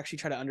and actually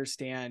try to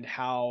understand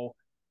how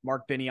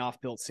Mark Benioff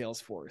built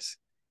Salesforce.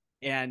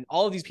 And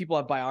all of these people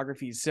have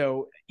biographies.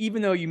 So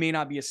even though you may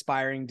not be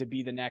aspiring to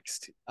be the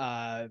next,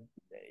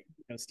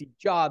 Steve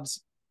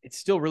Jobs, it's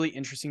still really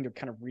interesting to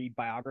kind of read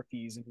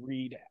biographies and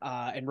read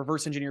and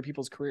reverse engineer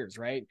people's careers,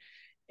 right?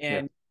 Yeah.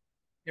 And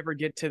ever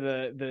get to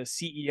the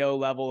CEO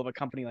level of a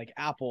company like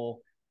Apple,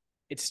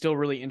 it's still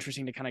really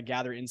interesting to kind of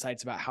gather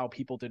insights about how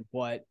people did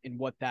what and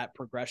what that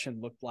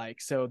progression looked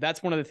like. So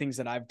that's one of the things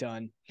that I've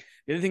done.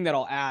 The other thing that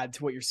I'll add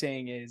to what you're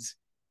saying is,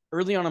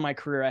 early on in my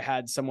career, I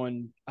had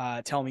someone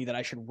tell me that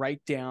I should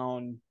write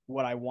down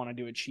what I wanted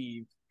to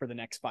achieve for the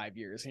next 5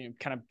 years. And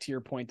kind of to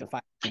your point,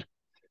 but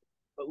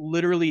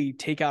literally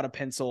take out a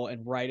pencil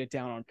and write it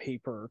down on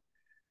paper,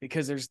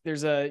 because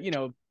there's a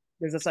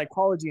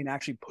psychology in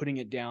actually putting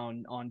it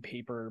down on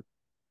paper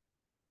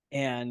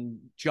and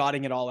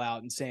jotting it all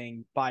out and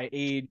saying, by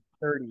age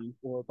 30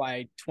 or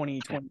by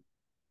 2020,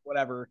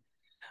 whatever,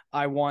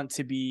 I want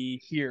to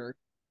be here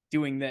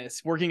doing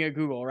this, working at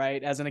Google,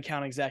 right? As an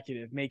account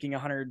executive, making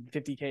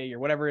 150K or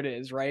whatever it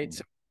is, right?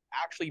 So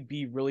actually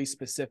be really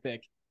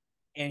specific.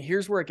 And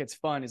here's where it gets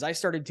fun is I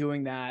started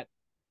doing that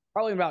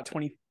probably about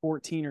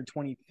 2014 or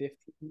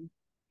 2015.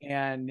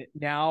 And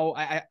now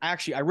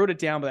I wrote it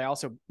down, but I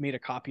also made a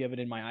copy of it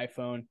in my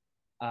iPhone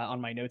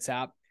on my notes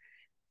app.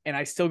 And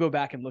I still go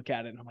back and look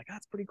at it, and I'm like,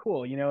 that's pretty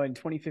cool. In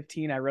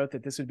 2015, I wrote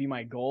that this would be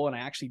my goal, and I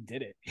actually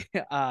did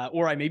it.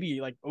 Or I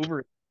maybe like over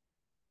it.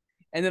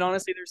 And then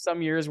honestly, there's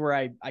some years where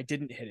I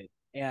didn't hit it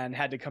and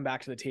had to come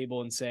back to the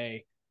table and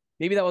say,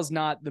 maybe that was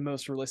not the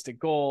most realistic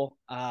goal.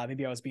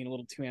 Maybe I was being a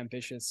little too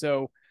ambitious.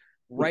 So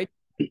right,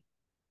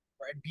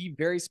 be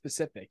very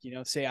specific,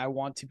 say, I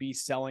want to be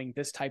selling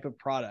this type of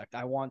product.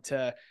 I want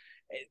to,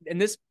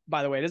 and this,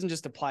 by the way, it doesn't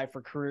just apply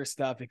for career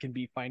stuff. It can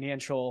be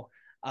financial.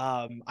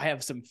 I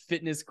have some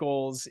fitness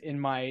goals in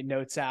my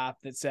notes app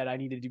that said I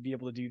needed to be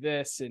able to do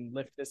this and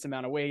lift this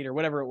amount of weight or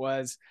whatever it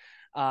was.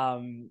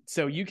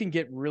 So you can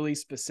get really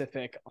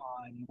specific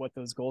on what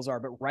those goals are,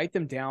 but write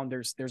them down.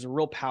 There's a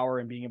real power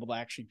in being able to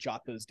actually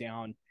jot those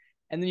down.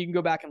 And then you can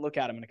go back and look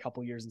at them in a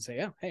couple of years and say,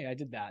 oh, hey, I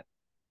did that.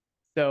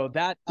 So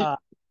that, go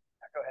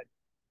ahead.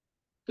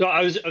 No,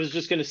 I was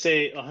just gonna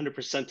say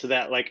 100% to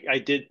that. Like,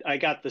 I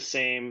got the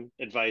same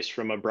advice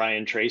from a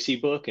Brian Tracy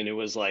book, and it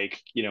was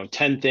like,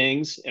 10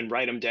 things, and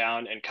write them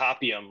down and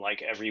copy them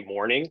like every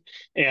morning.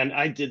 And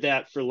I did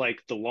that for like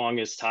the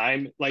longest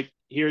time. Like,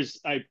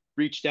 I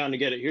reached down to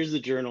get it. Here's the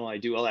journal I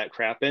do all that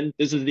crap in.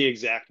 This is the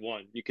exact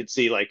one. You could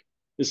see, like,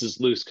 this is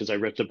loose because I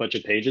ripped a bunch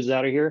of pages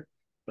out of here,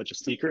 bunch of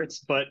secrets,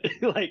 but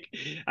like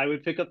I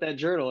would pick up that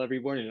journal every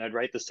morning and I'd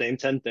write the same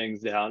 10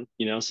 things down,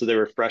 so they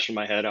were fresh in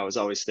my head. I was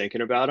always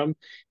thinking about them.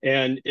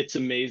 And it's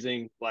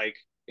amazing, like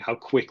how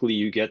quickly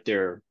you get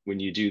there when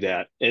you do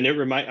that. And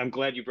I'm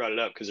glad you brought it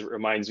up because it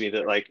reminds me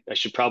that like I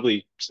should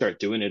probably start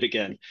doing it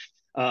again.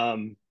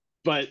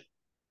 But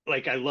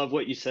like I love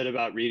what you said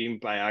about reading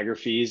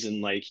biographies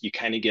and like you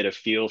kind of get a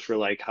feel for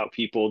like how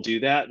people do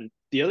that. And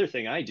the other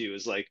thing I do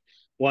is like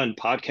one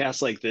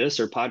podcasts like this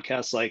or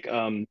podcasts like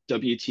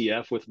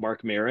WTF with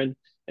Mark Maron.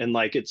 And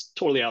like it's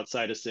totally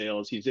outside of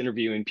sales. He's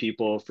interviewing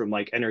people from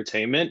like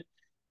entertainment,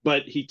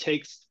 but he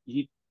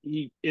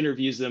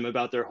interviews them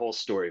about their whole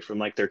story from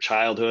like their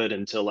childhood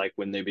until like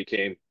when they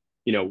became,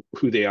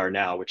 who they are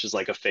now, which is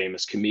like a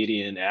famous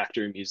comedian,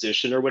 actor,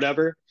 musician, or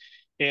whatever.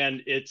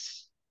 And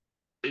it's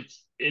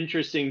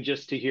interesting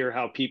just to hear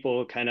how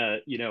people kind of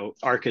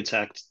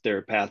architect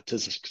their path to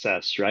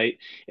success, right?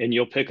 And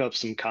you'll pick up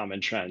some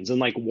common trends, and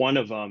like one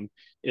of them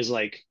is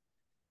like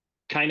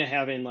kind of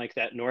having like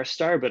that north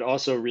star, but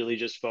also really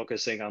just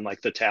focusing on like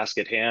the task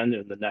at hand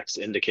and the next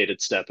indicated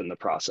step in the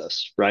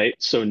process, right?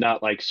 So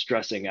not like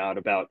stressing out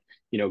about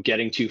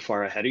getting too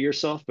far ahead of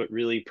yourself, but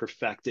really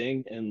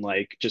perfecting and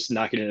like just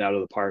knocking it out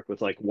of the park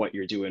with like what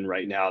you're doing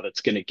right now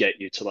that's going to get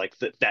you to like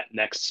that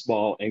next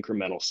small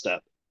incremental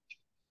step.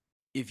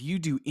 If you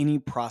do any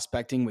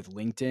prospecting with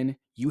LinkedIn,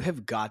 you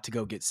have got to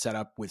go get set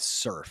up with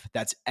Surf.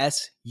 That's SURFE.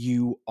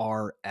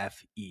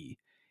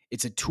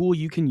 It's a tool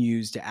you can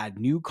use to add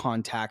new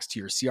contacts to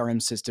your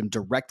CRM system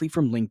directly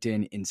from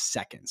LinkedIn in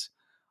seconds.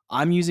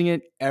 I'm using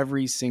it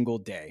every single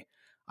day.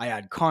 I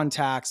add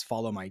contacts,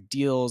 follow my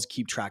deals,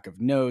 keep track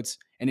of notes,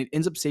 and it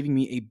ends up saving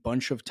me a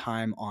bunch of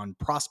time on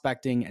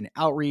prospecting and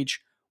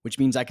outreach, which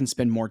means I can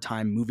spend more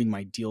time moving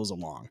my deals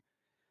along.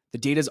 The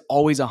data is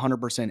always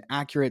 100%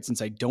 accurate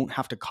since I don't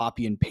have to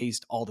copy and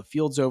paste all the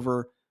fields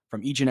over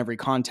from each and every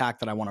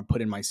contact that I want to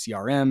put in my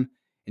CRM.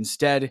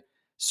 Instead,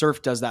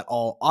 Surf does that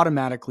all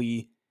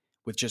automatically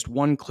with just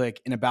one click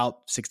in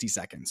about 60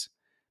 seconds.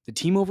 The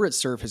team over at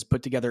Surf has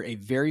put together a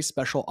very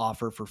special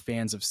offer for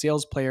fans of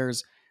sales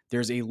players.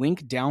 There's a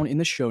link down in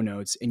the show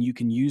notes, and you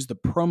can use the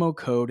promo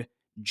code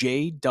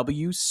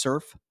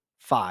JWSurf5.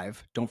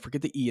 Don't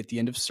forget the E at the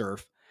end of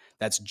Surf.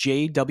 That's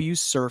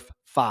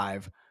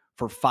JWSurf5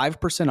 for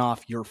 5%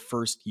 off your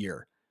first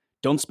year.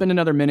 Don't spend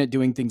another minute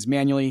doing things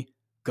manually.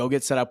 Go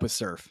get set up with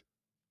Surf.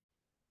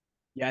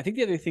 Yeah, I think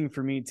the other thing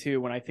for me too,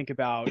 when I think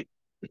about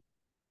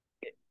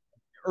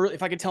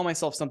if I could tell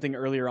myself something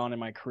earlier on in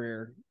my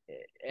career,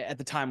 at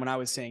the time when I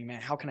was saying,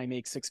 man, how can I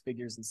make six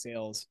figures in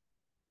sales?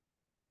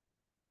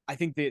 I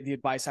think the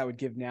advice I would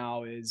give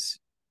now is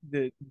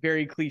the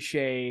very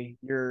cliche,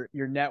 your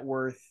net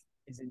worth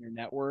is in your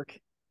network.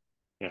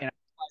 Yeah. And I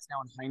realize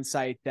now in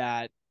hindsight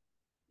that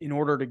in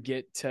order to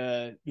get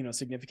to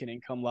significant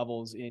income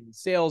levels in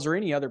sales or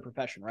any other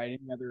profession, right,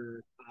 any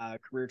other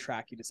career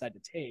track you decide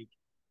to take,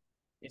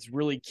 it's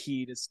really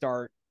key to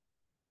start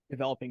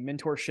developing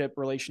mentorship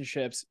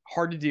relationships.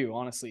 Hard to do,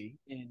 honestly,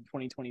 in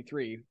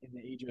 2023, in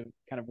the age of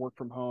kind of work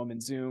from home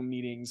and Zoom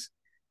meetings.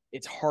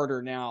 It's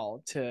harder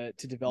now to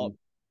develop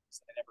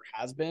than it ever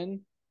has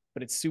been,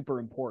 but it's super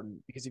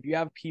important because if you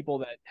have people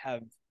that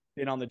have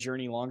been on the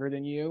journey longer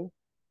than you,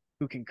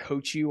 who can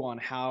coach you on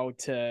how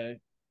to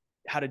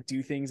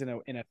do things in a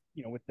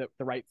with the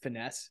right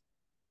finesse,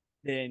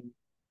 then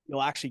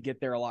you'll actually get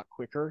there a lot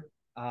quicker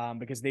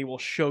because they will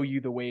show you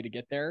the way to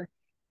get there.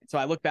 So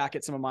I look back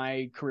at some of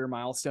my career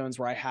milestones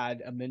where I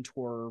had a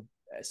mentor,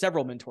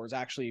 several mentors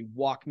actually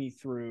walk me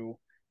through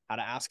how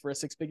to ask for a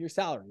six-figure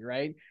salary,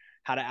 right?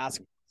 How to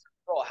ask,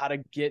 how to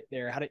get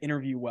there, how to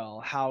interview well,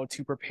 how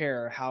to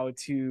prepare, how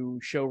to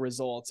show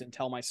results and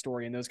tell my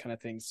story and those kind of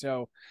things.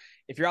 So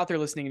if you're out there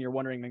listening and you're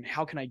wondering,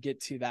 how can I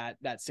get to that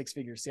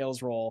six-figure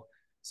sales role?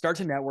 Start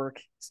to network,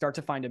 start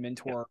to find a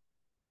mentor.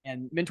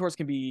 And mentors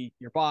can be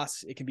your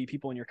boss. It can be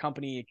people in your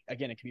company.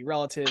 Again, it can be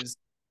relatives,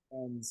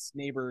 friends,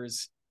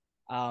 neighbors.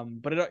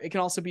 But it can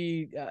also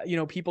be,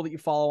 people that you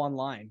follow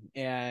online,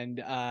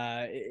 and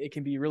it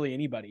can be really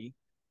anybody.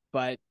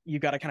 But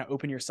you've got to kind of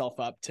open yourself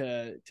up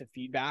to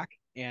feedback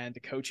and to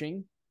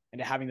coaching and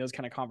to having those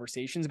kind of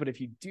conversations. But if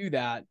you do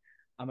that,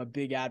 I'm a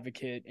big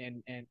advocate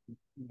and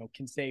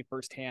can say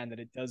firsthand that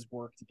it does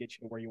work to get you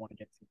to where you want to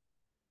get to.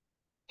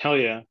 Hell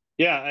yeah.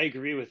 Yeah, I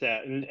agree with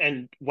that.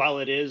 And while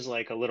it is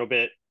like a little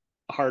bit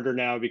harder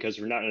now because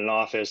we're not in an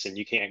office and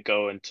you can't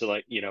go into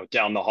like,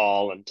 down the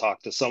hall and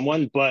talk to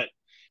someone, but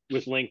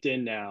with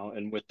LinkedIn now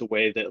and with the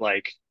way that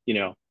like,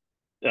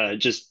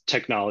 just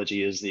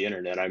technology is the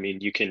internet. I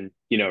mean, you can,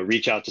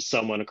 reach out to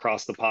someone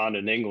across the pond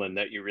in England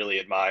that you really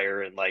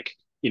admire and like,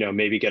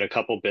 maybe get a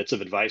couple bits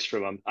of advice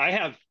from them. I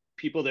have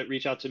people that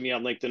reach out to me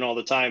on LinkedIn all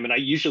the time, and I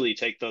usually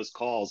take those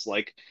calls.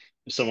 Like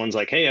if someone's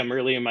like, hey, I'm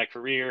early in my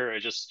career, I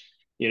just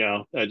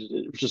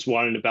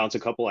wanted to bounce a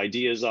couple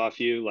ideas off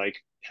you. Like,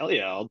 hell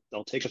yeah,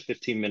 I'll take a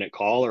 15-minute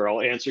call or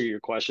I'll answer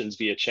your questions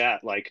via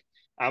chat. Like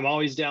I'm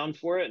always down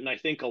for it. And I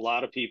think a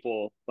lot of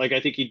people, like, I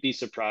think you'd be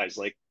surprised,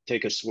 like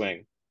take a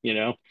swing,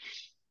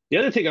 The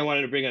other thing I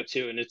wanted to bring up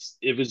too, and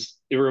it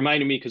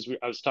reminded me because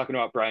I was talking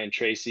about Brian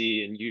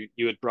Tracy, and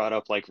you had brought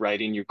up like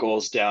writing your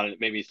goals down, and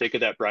it made me think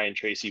of that Brian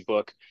Tracy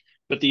book.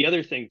 But the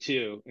other thing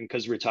too, and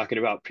because we're talking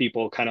about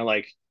people kind of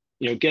like,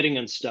 getting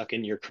unstuck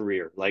in your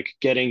career, like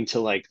getting to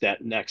like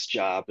that next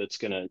job that's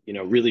gonna,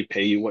 really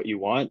pay you what you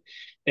want.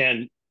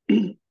 And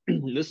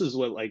this is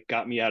what like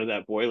got me out of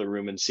that boiler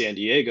room in San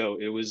Diego.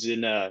 It was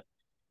in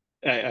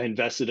I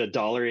invested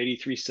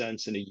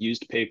 $1.83 in a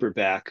used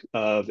paperback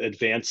of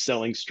Advanced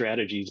Selling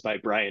Strategies by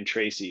Brian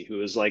Tracy,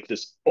 who is like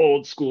this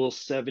old school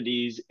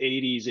 70s,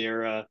 80s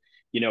era.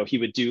 He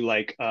would do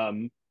like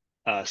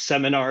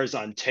seminars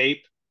on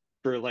tape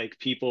for like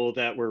people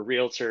that were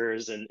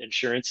realtors and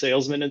insurance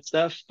salesmen and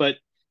stuff. But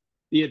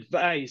the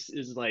advice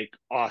is like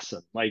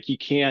awesome. Like you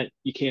can't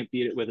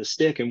beat it with a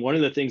stick. And one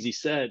of the things he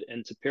said,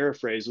 and to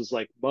paraphrase, was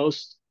like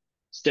most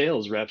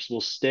sales reps will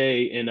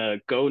stay in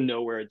a go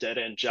nowhere dead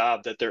end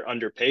job that they're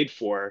underpaid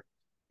for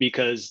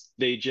because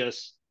they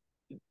just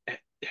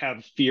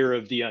have fear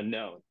of the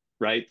unknown,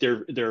 right?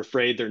 They're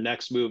afraid their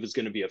next move is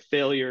going to be a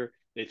failure.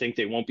 They think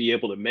they won't be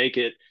able to make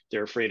it.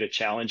 They're afraid of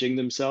challenging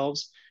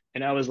themselves.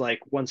 And I was like,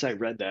 once I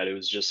read that, it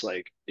was just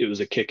like it was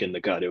a kick in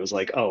the gut. It was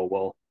like, oh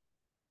well,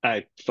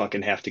 I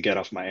fucking have to get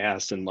off my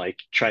ass and like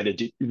try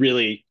to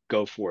really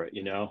go for it.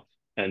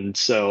 And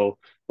so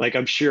like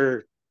I'm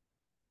sure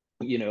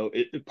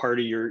part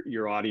of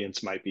your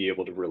audience might be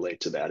able to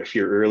relate to that. If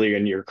you're early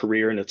in your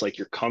career and it's like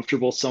you're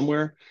comfortable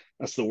somewhere,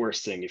 that's the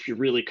worst thing. If you're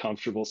really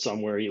comfortable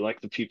somewhere, you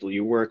like the people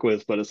you work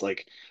with, but it's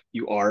like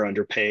you are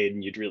underpaid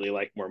and you'd really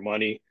like more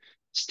money,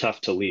 it's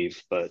tough to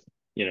leave. But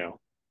Yeah,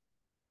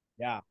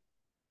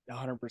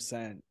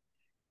 100%.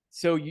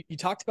 So you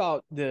talked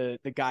about the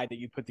guide that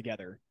you put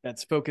together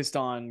that's focused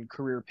on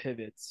career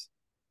pivots.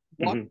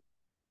 Walk mhm.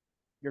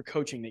 your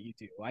coaching that you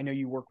do. I know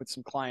you work with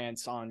some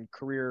clients on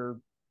career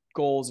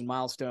goals and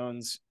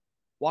milestones.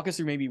 Walk us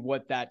through maybe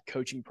what that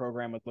coaching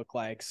program would look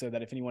like so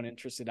that if anyone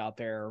interested out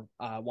there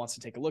wants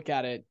to take a look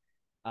at it,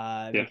 they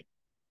Yeah. can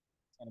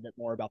understand a bit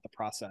more about the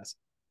process.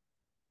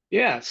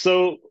 Yeah.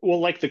 So, well,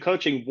 like the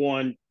coaching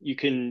one, you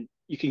can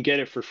get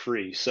it for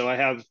free. So I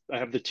have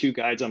the two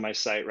guides on my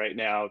site right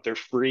now. They're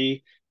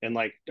free, and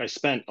like I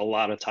spent a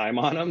lot of time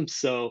on them.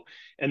 So,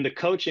 and the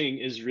coaching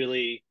is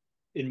really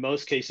in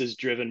most cases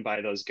driven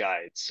by those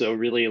guides. So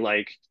really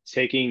like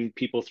taking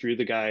people through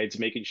the guides,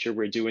 making sure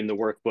we're doing the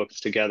workbooks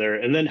together,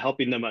 and then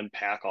helping them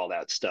unpack all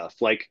that stuff.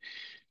 Like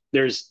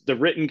there's the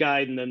written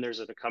guide and then there's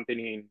an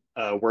accompanying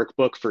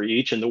workbook for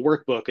each, and the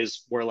workbook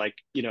is more like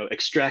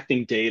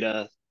extracting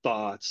data,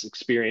 thoughts,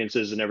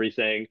 experiences, and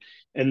everything,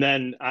 and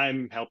then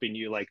I'm helping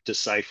you like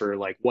decipher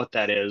like what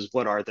that is,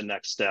 what are the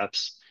next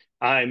steps.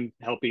 I'm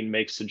helping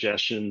make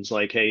suggestions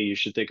like, hey, you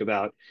should think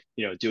about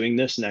doing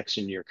this next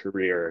in your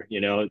career,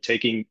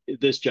 taking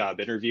this job,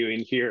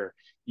 interviewing here,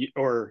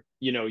 or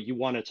you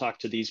want to talk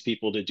to these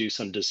people to do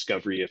some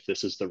discovery if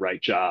this is the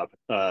right job,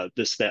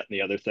 this, that, and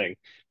the other thing.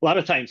 A lot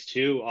of times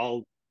too,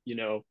 I'll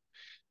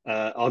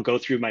go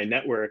through my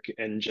network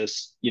and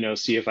just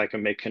see if I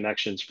can make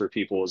connections for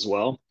people as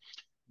well.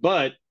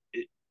 But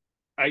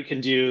I can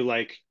do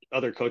like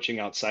other coaching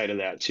outside of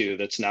that too.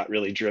 That's not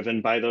really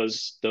driven by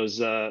those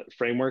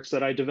frameworks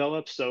that I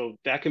develop. So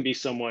that can be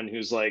someone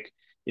who's like,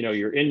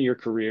 you're in your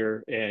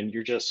career and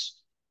you're just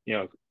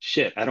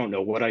shit, I don't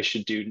know what I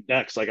should do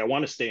next. Like I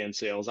want to stay in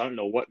sales. I don't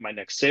know what my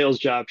next sales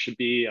job should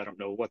be. I don't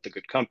know what the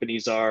good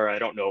companies are. I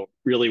don't know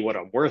really what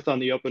I'm worth on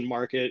the open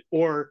market.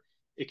 Or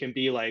it can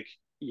be like,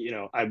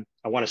 I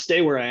want to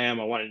stay where I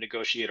am. I want to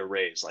negotiate a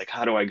raise. Like,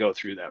 how do I go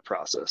through that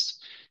process?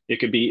 It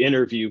could be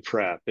interview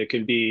prep. It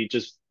can be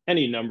just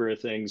any number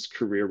of things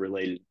career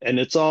related. And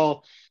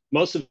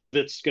most of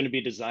it's going to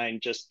be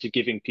designed just to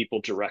giving people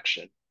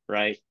direction,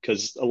 right?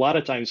 Because a lot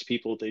of times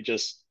people, they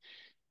just,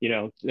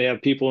 they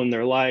have people in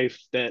their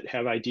life that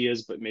have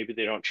ideas, but maybe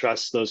they don't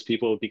trust those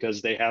people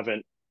because they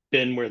haven't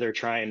been where they're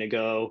trying to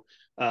go,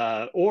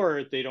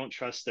 or they don't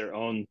trust their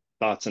own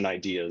thoughts and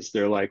ideas.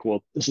 They're like,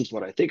 well, this is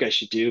what I think I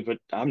should do, but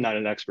I'm not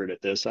an expert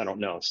at this. I don't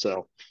know.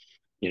 So,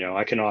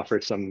 I can offer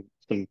some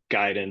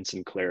guidance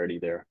and clarity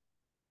there.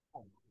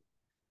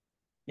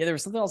 Yeah, there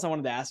was something else I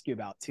wanted to ask you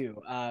about too.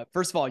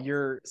 First of all,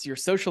 your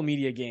social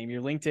media game,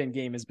 your LinkedIn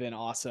game has been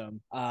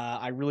awesome.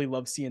 I really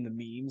love seeing the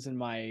memes in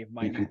my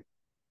new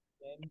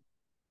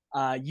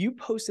you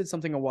posted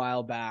something a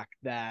while back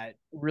that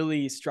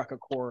really struck a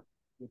chord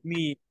with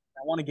me.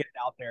 I want to get it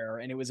out there,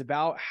 and it was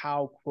about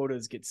how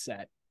quotas get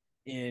set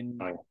in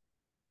Oh,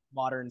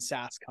 modern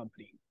SaaS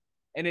company.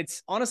 And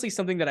it's honestly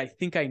something that I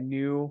think I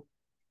knew,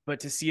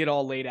 but to see it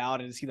all laid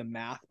out and to see the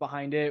math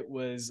behind it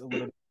was a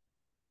little.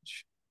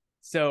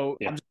 So I'm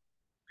yeah. just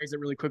gonna phrase it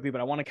really quickly,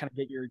 but I want to kind of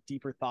get your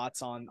deeper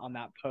thoughts on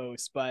that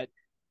post. But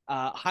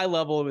high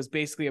level, it was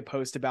basically a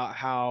post about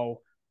how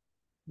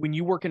when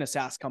you work in a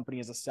SaaS company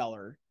as a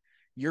seller,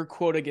 your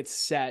quota gets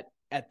set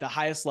at the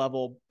highest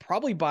level,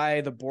 probably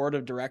by the board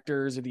of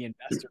directors or the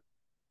investor,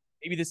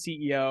 maybe the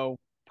CEO,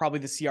 probably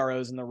the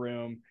CROs in the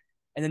room.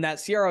 And then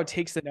that CRO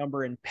takes the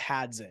number and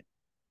pads it,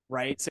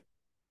 right? So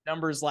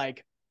numbers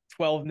like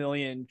 12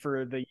 million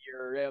for the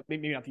year,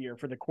 maybe not the year,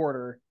 for the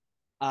quarter.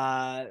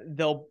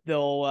 they'll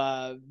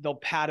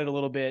pad it a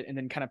little bit and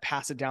then kind of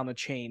pass it down the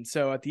chain.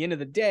 So at the end of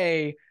the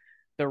day,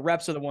 the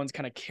reps are the ones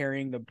kind of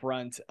carrying the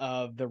brunt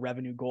of the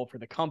revenue goal for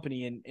the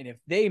company. And if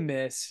they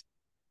miss,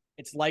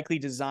 it's likely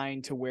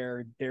designed to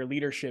where their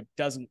leadership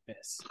doesn't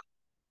miss.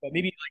 But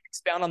maybe like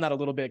expound on that a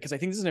little bit, because I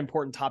think this is an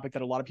important topic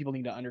that a lot of people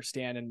need to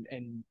understand.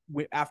 And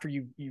after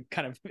you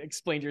kind of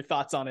explained your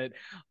thoughts on it,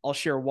 I'll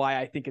share why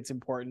I think it's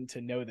important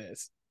to know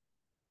this.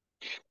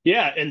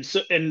 Yeah,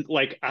 and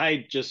like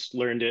I just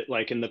learned it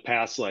like in the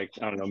past, like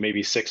I don't know,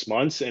 maybe 6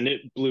 months, and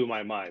it blew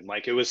my mind.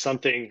 Like it was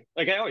something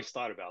like I always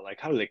thought about, like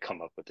how do they come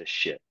up with this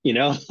shit, you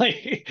know?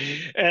 Like,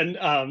 and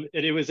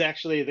it was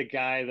actually the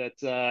guy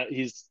that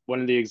he's one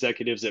of the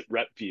executives at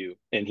RepView,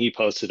 and he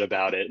posted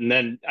about it, and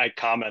then I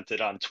commented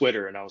on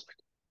Twitter, and I was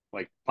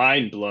like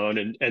mind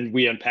blown, and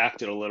we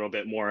unpacked it a little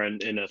bit more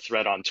in a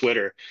thread on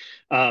Twitter.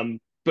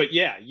 But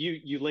yeah,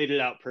 you laid it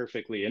out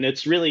perfectly, and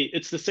it's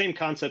the same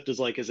concept as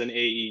like as an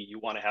AE, you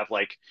want to have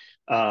like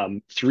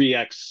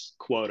 3x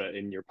quota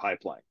in your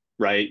pipeline,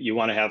 right? You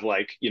want to have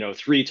like, you know,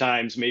 3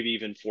 times, maybe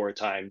even 4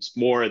 times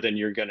more than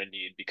you're going to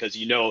need, because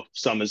you know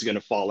some is going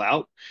to fall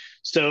out.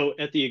 So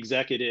at the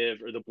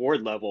executive or the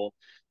board level,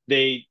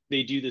 they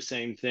do the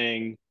same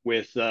thing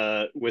with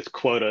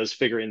quotas,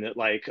 figuring that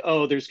like,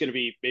 oh, there's going to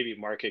be maybe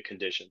market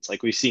conditions,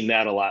 like we've seen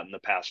that a lot in the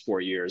past 4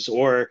 years,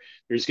 or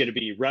there's going to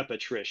be rep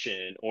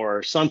attrition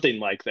or something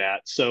like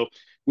that. So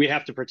we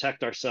have to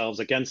protect ourselves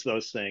against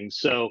those things.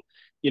 So,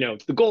 you know,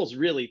 the goal is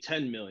really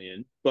 10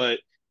 million, but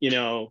you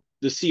know,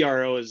 the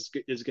CRO is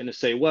going to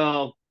say,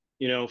 well,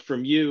 you know,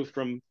 from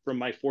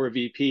my 4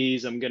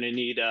 VPs, I'm going to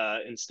need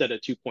instead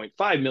of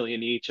 2.5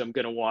 million each, I'm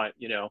going to want,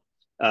 you know,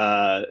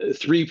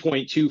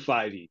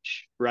 3.25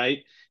 each, right?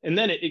 And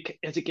then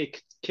as it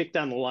gets kicked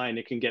down the line,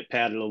 it can get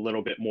padded a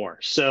little bit more.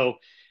 So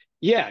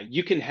yeah,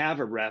 you can have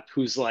a rep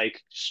who's like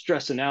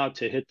stressing out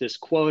to hit this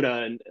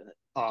quota, and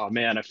oh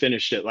man, I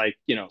finished it like,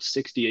 you know,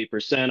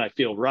 68%. I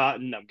feel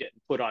rotten. I'm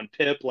getting put on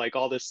PIP, like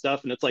all this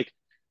stuff. And it's like,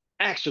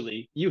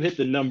 actually, you hit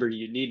the number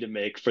you need to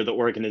make for the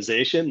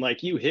organization.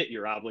 Like you hit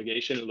your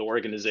obligation to the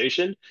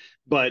organization,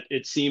 but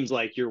it seems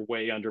like you're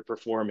way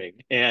underperforming,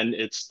 and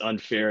it's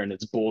unfair and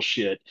it's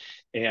bullshit.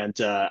 And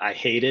I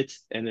hate it.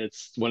 And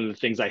it's one of the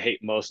things I hate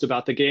most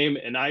about the game.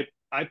 And I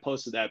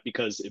posted that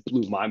because it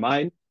blew my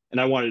mind.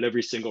 And I wanted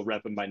every single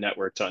rep in my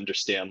network to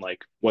understand like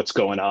what's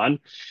going on.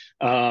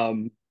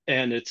 And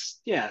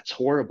yeah, it's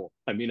horrible.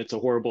 I mean, it's a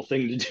horrible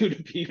thing to do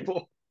to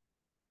people.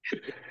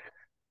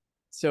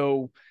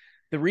 So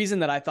the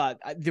reason I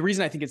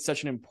think it's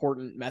such an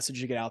important message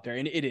to get out there,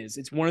 and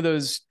it's one of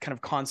those kind of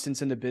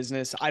constants in the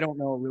business. I don't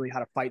know really how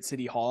to fight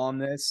City Hall on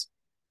this.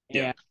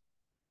 Yeah. And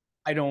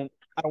I don't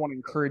want to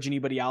encourage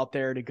anybody out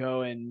there to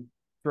go and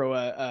throw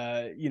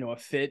a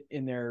fit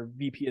in their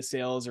VP of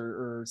sales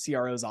or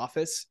CRO's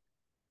office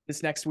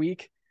this next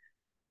week.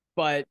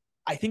 But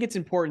I think it's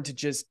important to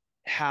just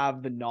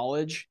have the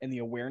knowledge and the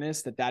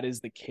awareness that is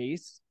the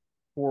case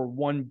for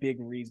one big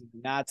reason.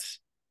 And that's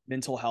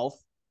mental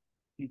health.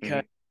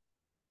 Because,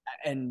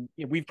 and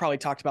we've probably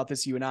talked about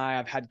this, you and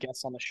I've had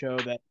guests on the show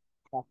that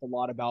talked a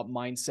lot about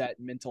mindset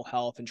and mental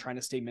health and trying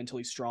to stay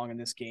mentally strong in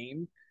this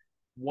game.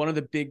 One of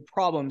the big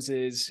problems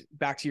is,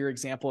 back to your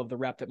example of the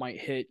rep that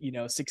might hit,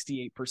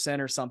 68%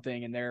 or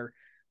something, and they're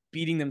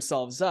beating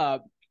themselves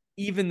up,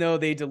 even though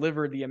they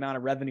delivered the amount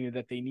of revenue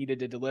that they needed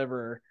to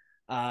deliver,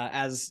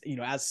 as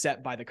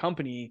set by the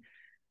company.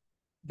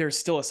 There's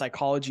still a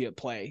psychology at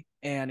play,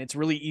 and it's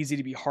really easy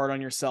to be hard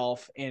on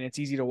yourself, and it's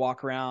easy to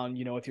walk around,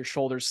 with your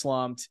shoulders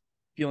slumped,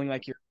 feeling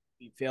like you're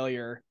a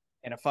failure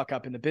and a fuck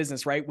up in the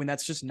business, right? When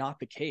that's just not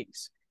the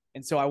case.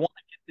 And so I want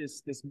to get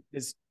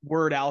this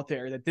word out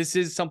there that this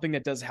is something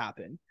that does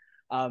happen.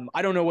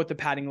 I don't know what the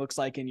padding looks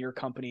like in your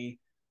company,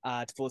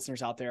 to the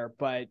listeners out there,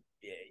 but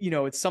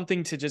it's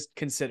something to just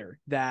consider,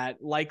 that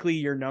likely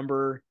your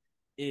number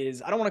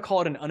is, I don't want to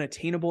call it an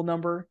unattainable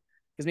number,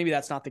 because maybe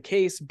that's not the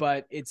case,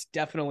 but it's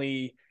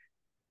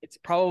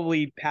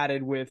probably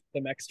padded with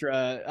some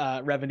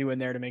extra revenue in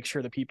there to make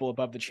sure the people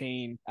above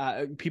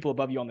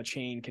you on the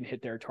chain can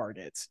hit their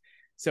targets.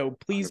 So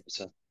please,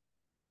 100%.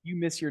 you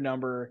miss your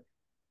number,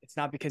 it's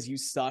not because you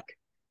suck.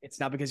 It's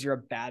not because you're a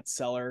bad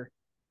seller.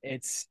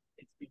 It's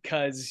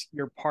because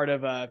you're part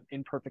of a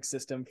imperfect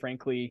system,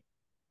 frankly.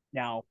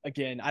 Now,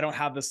 again, I don't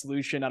have the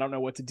solution. I don't know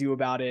what to do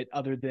about it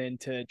other than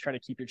to try to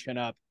keep your chin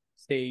up,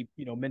 stay,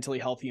 mentally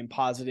healthy and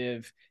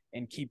positive,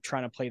 and keep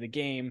trying to play the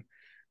game.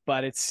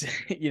 But it's,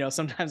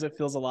 sometimes it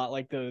feels a lot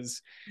like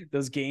those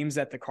games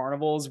at the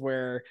carnivals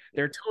where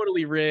they're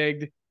totally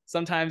rigged.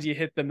 Sometimes you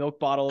hit the milk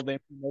bottle, the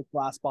milk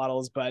glass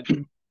bottles, but you're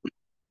not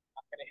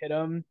going to hit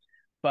them.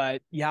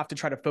 But you have to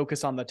try to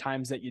focus on the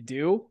times that you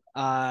do,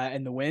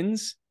 and the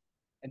wins.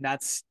 And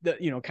that's the,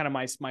 kind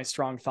of my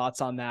strong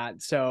thoughts on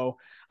that. So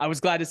I was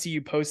glad to see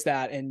you post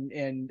that.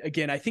 And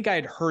again, I think I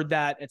had heard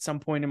that at some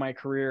point in my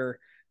career,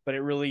 but it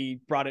really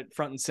brought it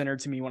front and center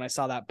to me when I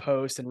saw that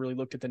post and really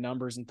looked at the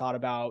numbers and thought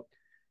about,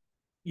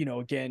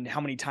 again, how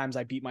many times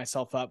I beat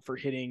myself up for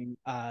hitting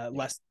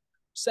less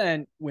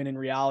percent, when in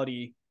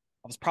reality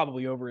I was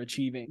probably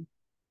overachieving.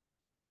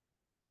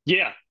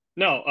 Yeah.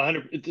 No,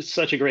 100, it's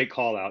such a great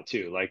call out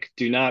too. Like,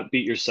 do not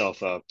beat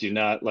yourself up. Do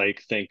not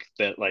like think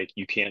that like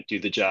you can't do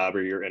the job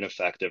or you're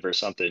ineffective or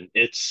something.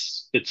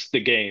 It's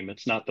the game.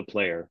 It's not the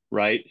player,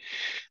 right?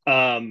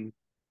 Um,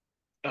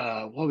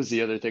 what was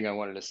the other thing I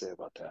wanted to say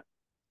about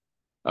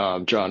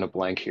that? Drawing a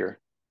blank here.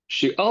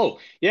 Shoot. Oh,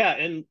 yeah,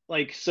 and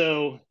like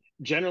so,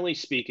 generally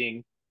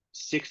speaking,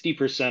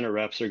 60% of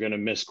reps are going to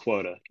miss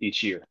quota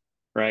each year,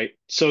 right?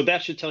 So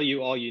that should tell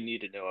you all you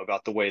need to know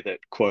about the way that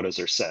quotas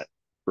are set,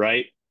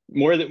 right?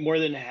 More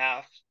than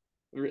half,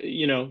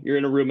 you're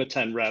in a room of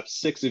 10 reps,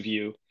 six of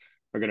you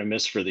are going to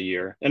miss for the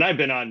year. And I've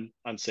been on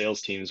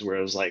sales teams where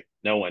it was like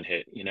no one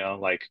hit,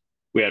 like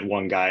we had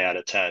one guy out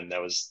of 10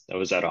 that was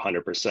at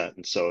 100%.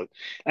 And so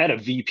I had a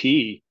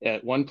VP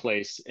at one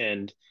place,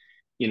 and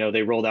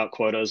they rolled out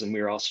quotas and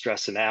we were all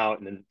stressing out,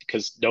 and then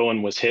because no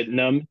one was hitting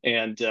them,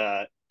 and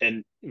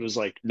it was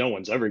like no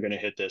one's ever going to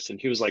hit this,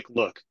 and he was like,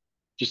 look,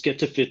 just get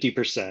to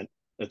 50%.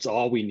 That's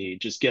all we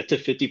need. Just get to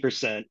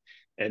 50%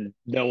 and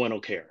no one will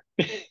care.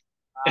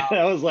 And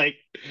I was like,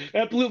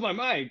 that blew my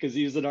mind because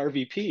he was an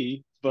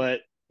RVP,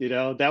 but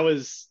that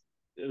was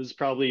it was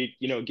probably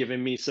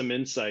giving me some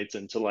insights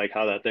into like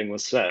how that thing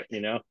was set.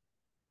 That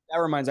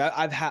reminds me,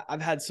 I've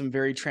had some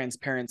very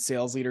transparent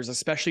sales leaders,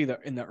 especially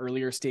in the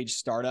earlier stage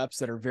startups,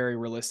 that are very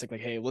realistic.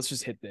 Like, hey, let's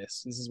just hit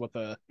this. This is what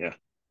Yeah.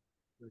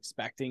 we're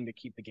expecting to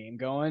keep the game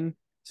going.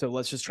 So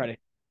let's just try Yeah. to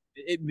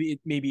it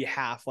maybe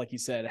half, like you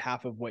said,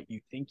 half of what you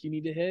think you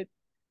need to hit.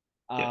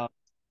 Yeah. Um,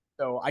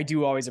 so I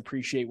do always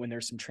appreciate when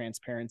there's some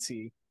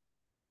transparency.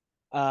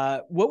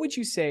 What would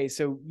you say?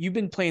 So you've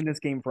been playing this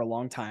game for a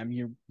long time.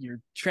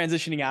 You're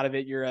transitioning out of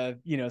it. You're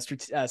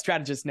a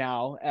strategist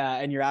now,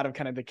 and you're out of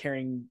kind of the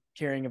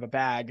carrying of a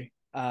bag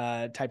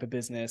type of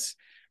business.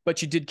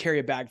 But you did carry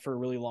a bag for a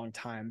really long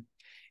time.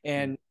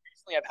 And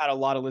recently, I've had a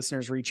lot of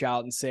listeners reach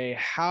out and say,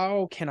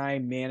 "How can I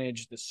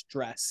manage the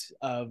stress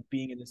of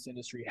being in this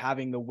industry,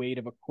 having the weight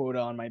of a quota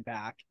on my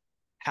back,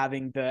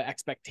 having the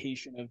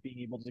expectation of being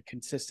able to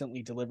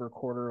consistently deliver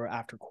quarter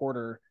after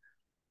quarter?"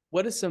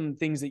 What are some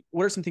things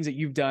that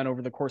you've done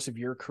over the course of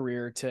your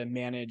career to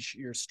manage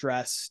your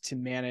stress, to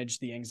manage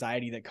the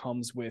anxiety that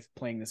comes with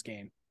playing this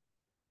game?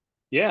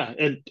 Yeah,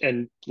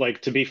 and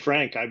like to be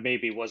frank, I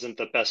maybe wasn't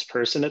the best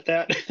person at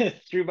that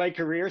through my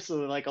career. So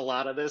like a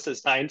lot of this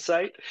is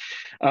hindsight.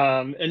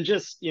 And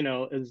just,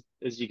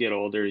 as you get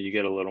older, you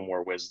get a little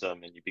more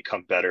wisdom and you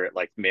become better at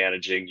like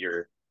managing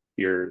your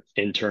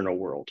internal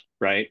world,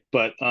 right?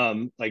 But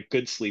like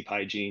good sleep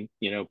hygiene,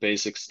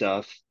 basic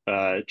stuff.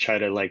 Try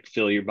to like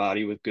fill your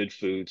body with good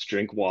foods,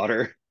 drink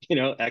water,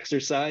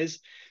 exercise,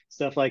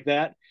 stuff like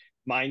that.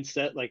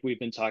 Mindset, like we've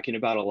been talking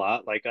about a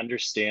lot, like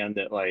understand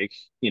that like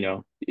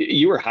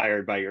you were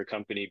hired by your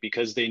company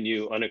because they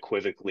knew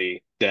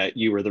unequivocally that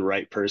you were the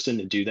right person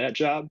to do that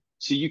job.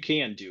 So you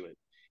can do it.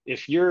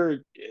 If you're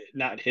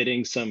not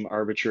hitting some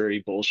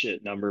arbitrary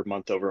bullshit number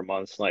month over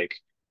month, like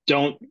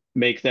don't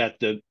make that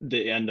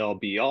the end all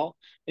be all.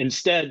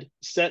 Instead,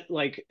 set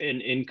like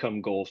an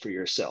income goal for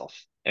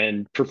yourself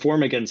and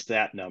perform against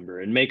that number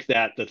and make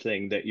that the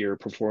thing that you're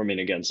performing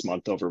against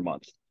month over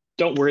month.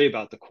 Don't worry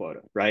about the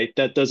quota, right?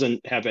 That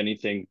doesn't have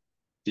anything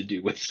to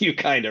do with you,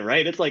 kind of,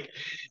 right? It's like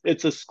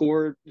it's a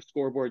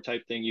scoreboard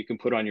type thing you can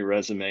put on your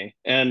resume.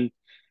 And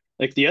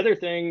like the other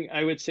thing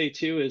I would say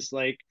too is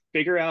like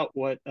figure out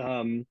what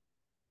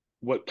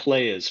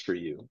play is for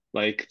you.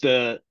 Like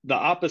the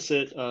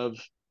opposite of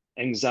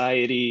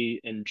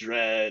anxiety and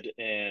dread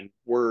and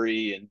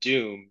worry and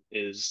doom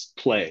is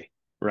play,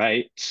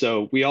 right?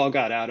 So we all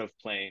got out of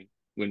playing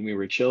when we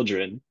were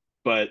children,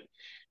 but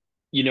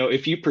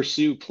if you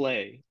pursue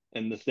play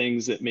and the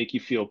things that make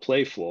you feel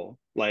playful,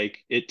 like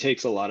it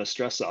takes a lot of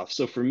stress off.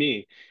 So for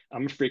me,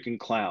 I'm a freaking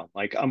clown.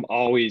 Like I'm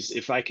always,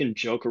 if I can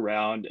joke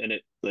around and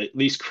it at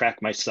least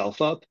crack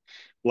myself up,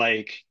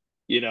 like,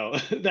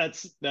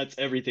 that's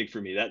everything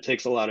for me. That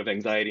takes a lot of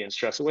anxiety and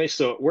stress away.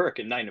 So at work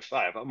at 9 to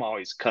 5, I'm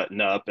always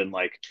cutting up and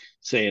like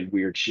saying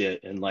weird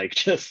shit and like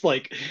just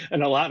like,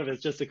 and a lot of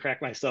it's just to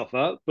crack myself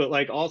up. But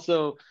like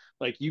also,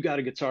 like you got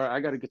a guitar,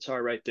 I got a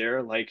guitar right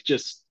there. Like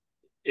just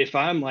if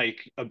I'm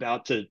like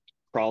about to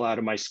crawl out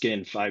of my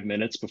skin 5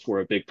 minutes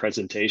before a big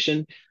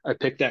presentation, I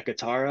pick that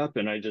guitar up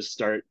and I just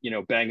start,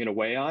 banging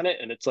away on it.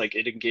 And it's like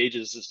it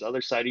engages this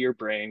other side of your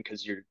brain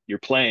because you're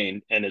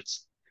playing and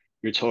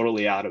you're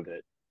totally out of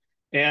it.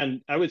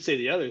 And I would say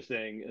the other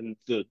thing,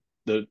 and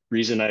the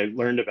reason I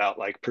learned about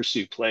like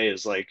pursue play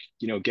is like,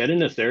 get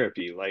into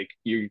therapy. Like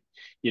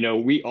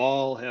we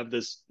all have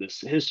this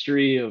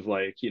history of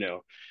like,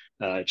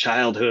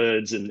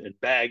 childhoods and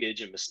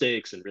baggage and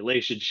mistakes and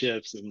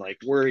relationships and like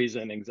worries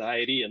and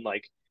anxiety. And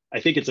like I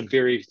think it's a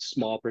very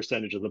small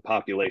percentage of the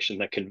population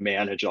that can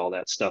manage all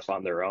that stuff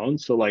on their own.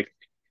 So like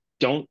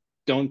don't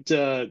don't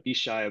be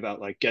shy about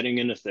like getting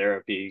into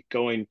therapy,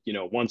 going,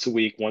 once a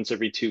week, once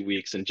every 2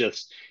 weeks, and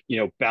just,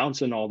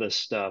 bouncing all this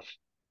stuff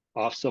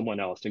off someone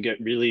else and get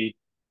really,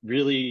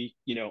 really,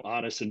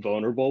 honest and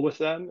vulnerable with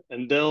them.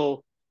 And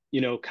they'll,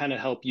 kind of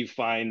help you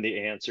find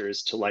the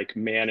answers to like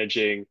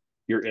managing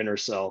your inner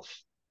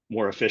self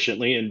more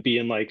efficiently and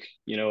being like,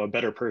 a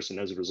better person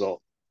as a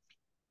result.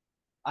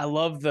 I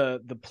love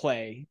the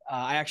play.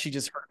 I actually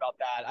just heard about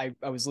that.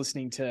 I was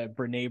listening to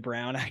Brene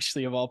Brown,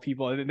 actually, of all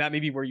people, and that may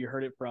be where you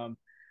heard it from.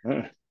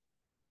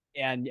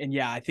 And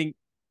yeah, I think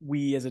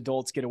we as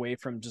adults get away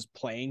from just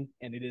playing,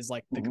 and it is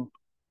like the of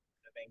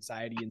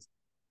anxiety,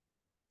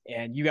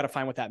 and you got to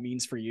find what that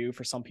means for you.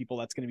 For some people,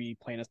 that's going to be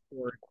playing a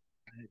sport,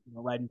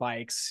 riding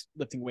bikes,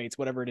 lifting weights,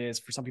 whatever it is.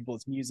 For some people,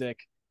 it's music,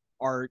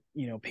 art,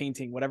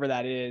 painting, whatever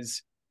that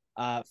is.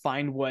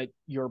 Find what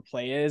your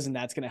play is, and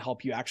that's going to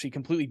help you actually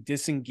completely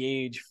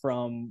disengage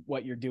from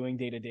what you're doing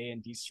day to day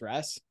and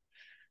de-stress.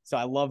 So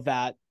I love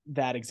that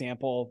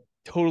example.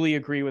 Totally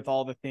agree with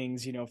all the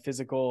things,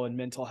 physical and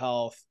mental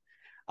health.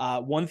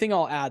 One thing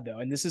I'll add though,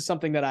 and this is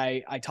something that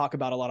I talk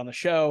about a lot on the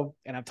show,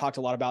 and I've talked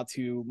a lot about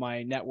to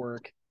my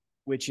network,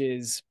 which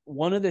is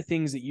one of the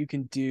things that you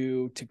can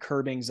do to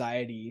curb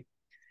anxiety.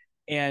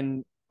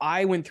 And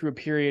I went through a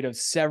period of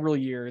several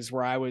years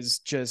where I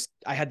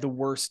had the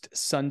worst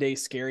Sunday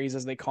scaries,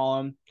 as they call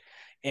them.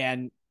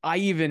 And I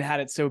even had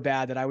it so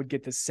bad that I would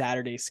get the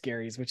Saturday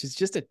scaries, which is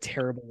just a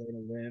terrible way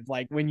to live.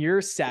 Like when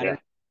your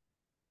Saturday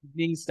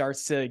evening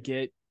starts to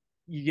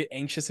you get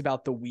anxious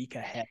about the week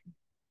ahead,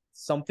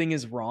 something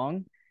is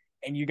wrong,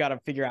 and you got to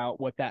figure out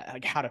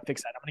how to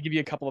fix that. I'm going to give you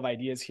a couple of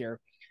ideas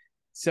here.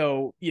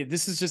 So yeah,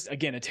 this is just,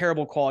 again, a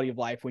terrible quality of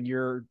life when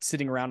you're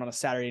sitting around on a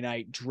Saturday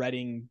night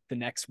dreading the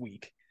next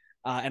week.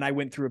 And I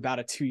went through about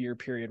a 2-year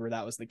period where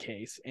that was the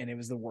case, and it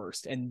was the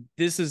worst. And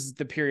this is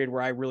the period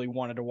where I really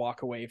wanted to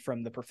walk away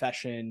from the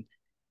profession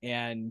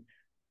and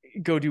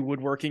go do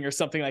woodworking or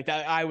something like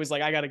that. I was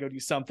like, I got to go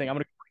do something. I'm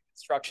going to go get a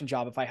construction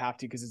job if I have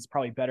to, because it's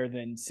probably better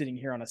than sitting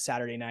here on a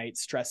Saturday night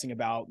stressing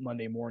about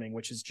Monday morning,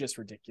 which is just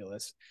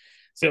ridiculous.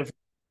 So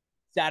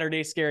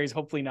Saturday scaries,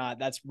 hopefully not.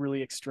 That's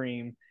really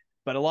extreme.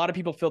 But a lot of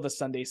people feel the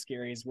Sunday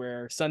scaries,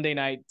 where Sunday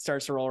night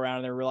starts to roll around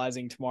and they're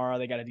realizing tomorrow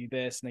they got to do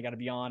this, and they got to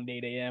be on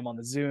 8 a.m. on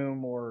the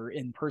Zoom or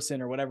in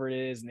person or whatever it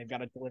is, and they've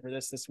got to deliver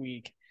this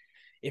week.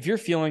 If you're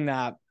feeling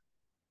that,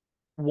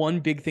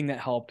 one big thing that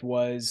helped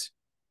was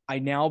I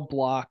now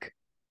block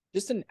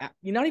just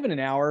not even an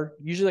hour,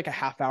 usually like a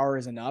half hour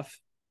is enough.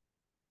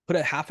 Put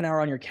a half an hour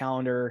on your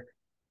calendar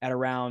at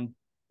around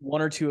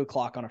 1 or 2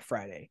 o'clock on a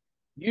Friday.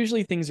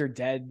 Usually things are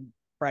dead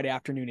Friday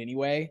afternoon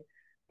anyway.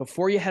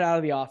 Before you head out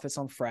of the office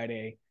on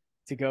Friday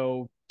to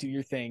go do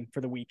your thing for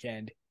the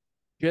weekend,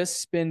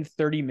 just spend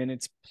 30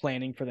 minutes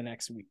planning for the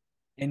next week.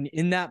 And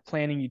in that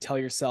planning, you tell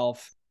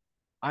yourself,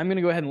 I'm going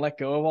to go ahead and let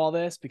go of all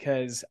this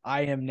because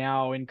I am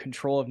now in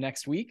control of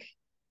next week.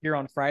 Here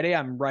on Friday,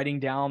 I'm writing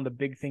down the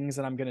big things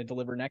that I'm going to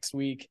deliver next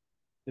week,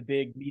 the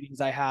big meetings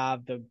I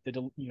have, the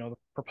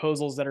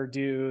proposals that are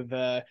due,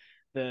 the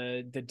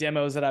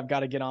demos that I've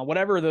got to get on,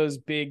 whatever those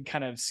big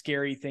kind of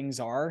scary things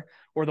are,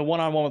 or the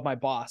one-on-one with my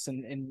boss.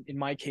 And in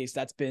my case,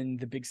 that's been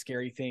the big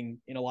scary thing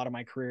in a lot of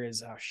my career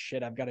is, oh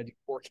shit, I've got to do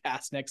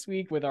forecast next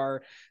week with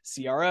our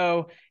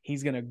CRO.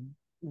 He's going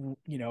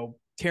to,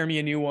 tear me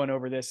a new one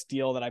over this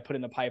deal that I put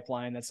in the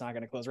pipeline that's not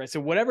going to close, right? So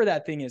whatever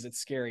that thing is, it's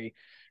scary.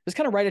 Just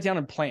kind of write it down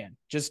and plan.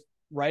 Just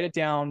write it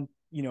down,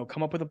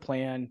 come up with a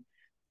plan,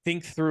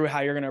 think through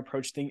how you're going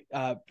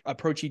to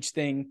approach each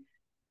thing,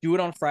 do it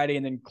on Friday,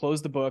 and then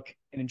close the book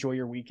and enjoy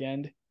your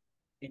weekend.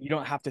 And you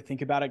don't have to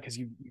think about it because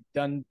you've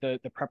done the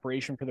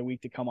preparation for the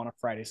week to come on a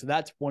Friday. So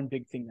that's one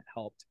big thing that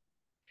helped.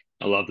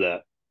 I love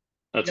that.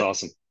 That's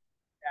awesome.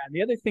 Yeah, and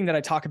the other thing that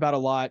I talk about a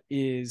lot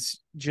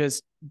is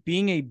just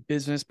being a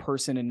business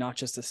person and not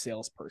just a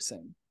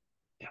salesperson.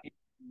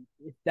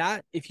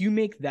 If you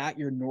make that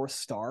your North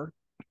Star,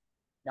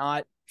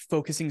 not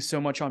focusing so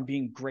much on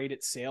being great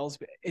at sales,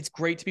 it's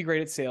great to be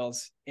great at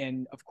sales.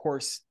 And of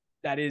course,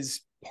 that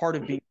is part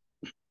of being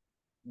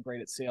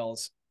great at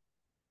sales.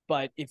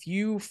 But if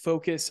you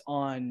focus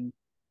on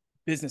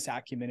business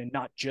acumen and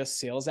not just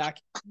sales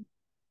acumen,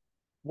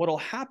 what'll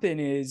happen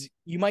is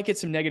you might get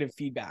some negative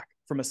feedback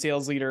from a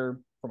sales leader,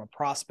 from a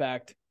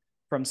prospect,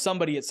 from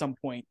somebody at some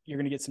point. You're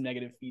going to get some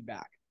negative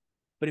feedback.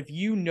 But if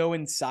you know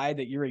inside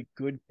that you're a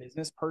good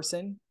business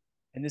person,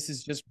 and this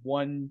is just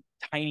one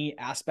tiny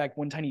aspect,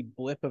 one tiny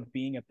blip of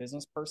being a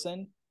business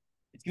person,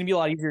 it's going to be a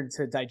lot easier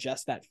to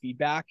digest that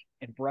feedback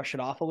and brush it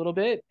off a little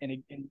bit.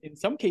 And in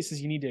some cases,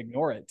 you need to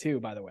ignore it too,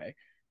 by the way.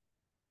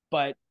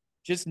 But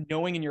just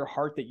knowing in your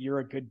heart that you're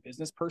a good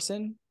business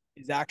person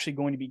is actually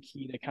going to be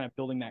key to kind of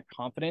building that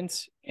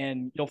confidence.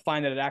 And you'll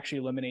find that it actually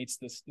eliminates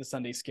the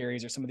Sunday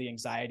scaries or some of the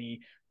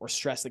anxiety or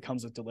stress that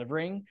comes with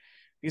delivering.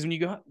 Because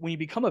when you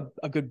become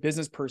a good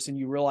business person,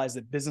 you realize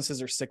that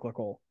businesses are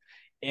cyclical,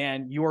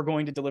 and you're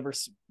going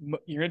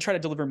to try to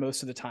deliver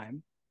most of the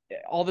time.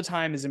 All the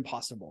time is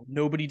impossible.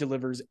 Nobody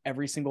delivers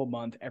every single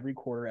month, every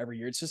quarter, every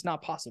year. It's just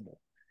not possible.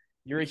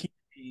 You're a human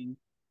being,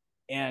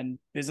 and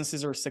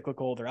businesses are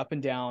cyclical. They're up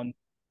and down.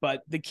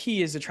 But the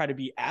key is to try to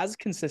be as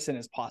consistent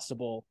as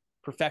possible.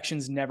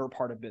 Perfection's never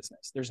part of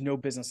business. There's no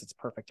business that's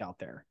perfect out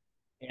there.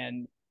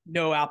 And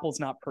no, Apple's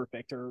not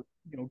perfect, or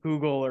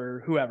Google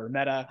or whoever,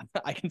 Meta.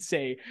 I can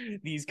say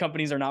these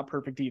companies are not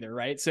perfect either,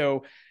 right?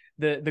 So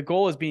the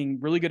goal is being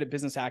really good at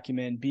business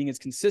acumen, being as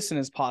consistent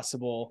as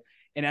possible.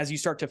 And as you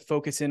start to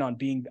focus in on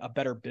being a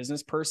better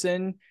business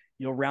person,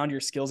 you'll round your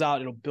skills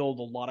out. It'll build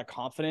a lot of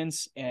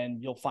confidence,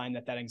 and you'll find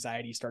that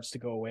anxiety starts to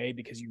go away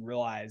because you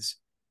realize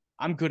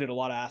I'm good at a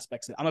lot of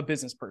aspects. I'm a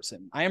business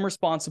person. I am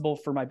responsible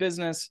for my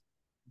business,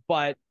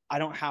 but I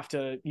don't have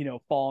to,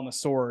 fall on the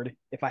sword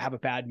if I have a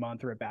bad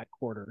month or a bad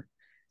quarter.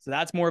 So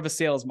that's more of a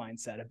sales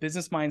mindset. A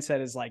business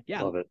mindset is like,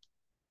 yeah, Love it.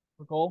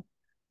 goal.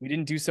 We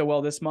didn't do so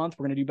well this month.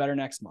 We're going to do better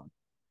next month.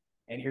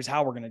 And here's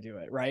how we're going to do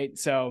it. Right.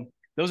 So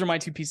those are my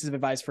 2 pieces of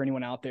advice for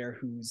anyone out there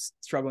who's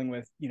struggling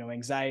with,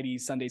 anxiety,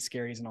 Sunday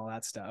scaries, and all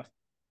that stuff.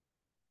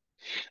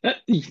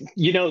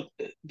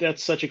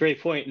 That's such a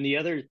great point. And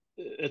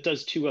it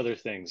does 2 other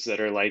things that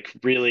are like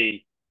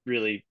really,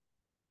 really,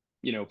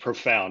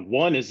 profound.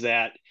 One is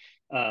that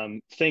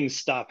things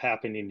stop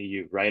happening to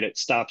you, right? It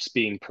stops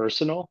being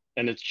personal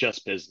and it's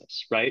just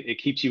business, right? It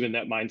keeps you in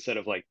that mindset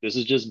of like, this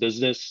is just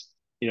business.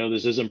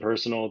 This isn't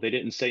personal. They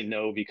didn't say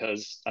no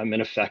because I'm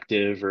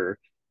ineffective or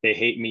they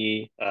hate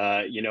me.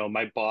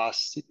 My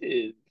boss,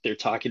 they're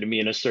talking to me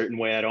in a certain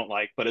way I don't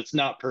like, but it's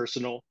not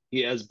personal.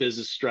 He has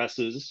business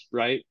stresses,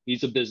 right?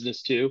 He's a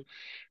business too,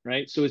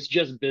 right? So it's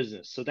just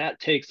business. So that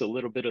takes a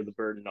little bit of the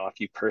burden off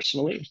you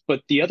personally.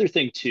 But the other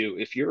thing too,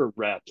 if you're a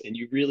rep and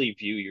you really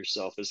view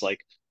yourself as like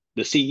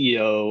the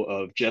CEO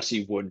of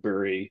Jesse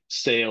Woodbury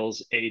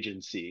Sales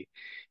Agency,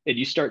 and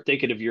you start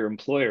thinking of your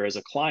employer as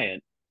a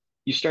client,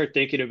 you start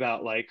thinking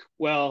about like,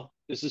 well,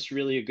 is this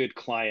really a good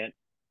client?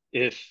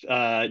 If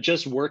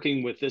just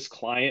working with this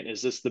client,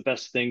 is this the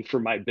best thing for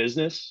my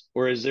business?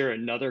 Or is there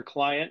another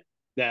client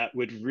that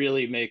would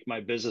really make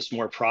my business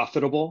more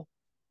profitable?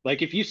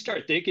 Like if you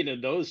start thinking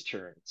in those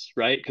terms,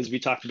 right? Because we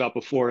talked about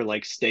before,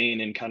 like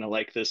staying in kind of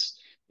like this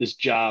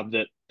job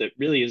that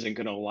really isn't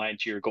going to align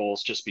to your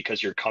goals just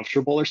because you're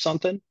comfortable or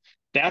something.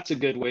 That's a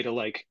good way to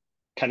like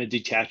kind of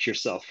detach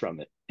yourself from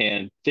it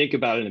and think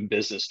about it in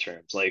business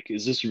terms. Like,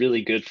 is this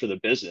really good for the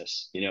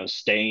business?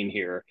 Staying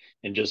here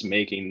and just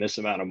making this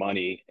amount of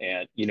money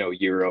and,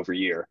 year over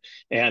year.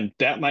 And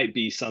that might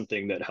be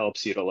something that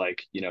helps you to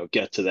like,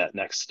 get to that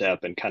next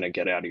step and kind of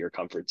get out of your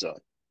comfort zone.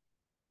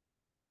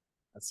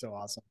 That's so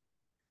awesome.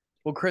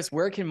 Well, Chris,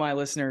 where can my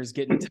listeners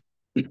get in touch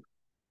with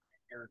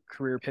your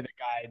career pivot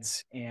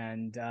guides,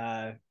 and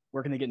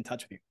where can they get in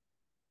touch with you?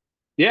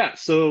 Yeah,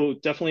 so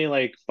definitely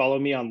like follow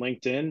me on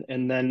LinkedIn,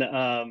 and then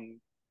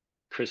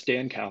Chris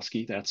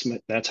Dankowski.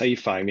 That's how you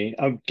find me.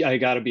 I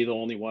got to be the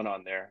only one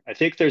on there. I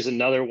think there's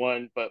another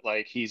one, but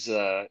like he's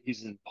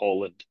in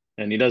Poland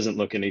and he doesn't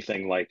look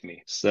anything like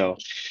me. So,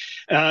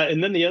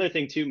 and then the other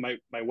thing too, my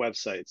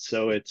website.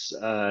 So it's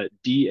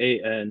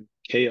dankow.ski.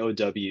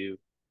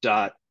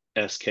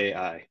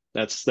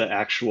 That's the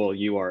actual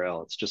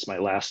URL. It's just my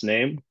last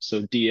name.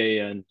 So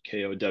dankow.ski.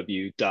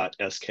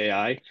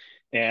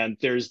 And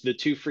there's the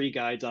 2 free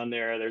guides on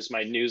there. There's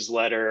my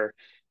newsletter.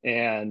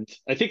 And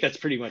I think that's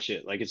pretty much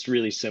it. Like it's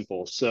really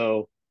simple.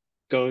 So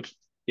go,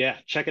 yeah,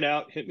 check it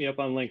out. Hit me up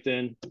on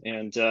LinkedIn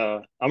and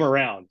I'm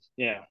around.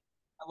 Yeah.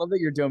 I love that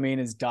your domain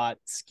is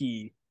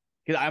 .ski,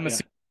 because I'm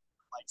assuming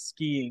like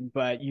skiing,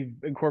 but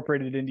you've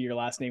incorporated it into your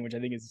last name, which I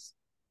think is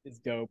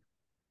dope.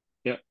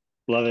 Yeah.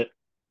 Love it.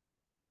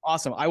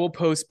 Awesome. I will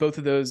post both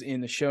of those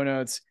in the show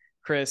notes.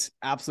 Chris,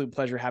 absolute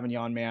pleasure having you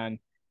on, man.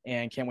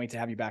 And can't wait to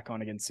have you back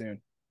on again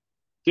soon.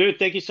 Dude,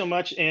 thank you so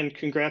much. And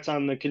congrats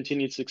on the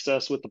continued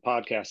success with the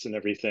podcast and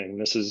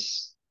everything.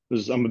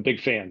 I'm a big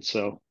fan.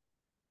 So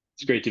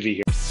it's great to be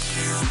here.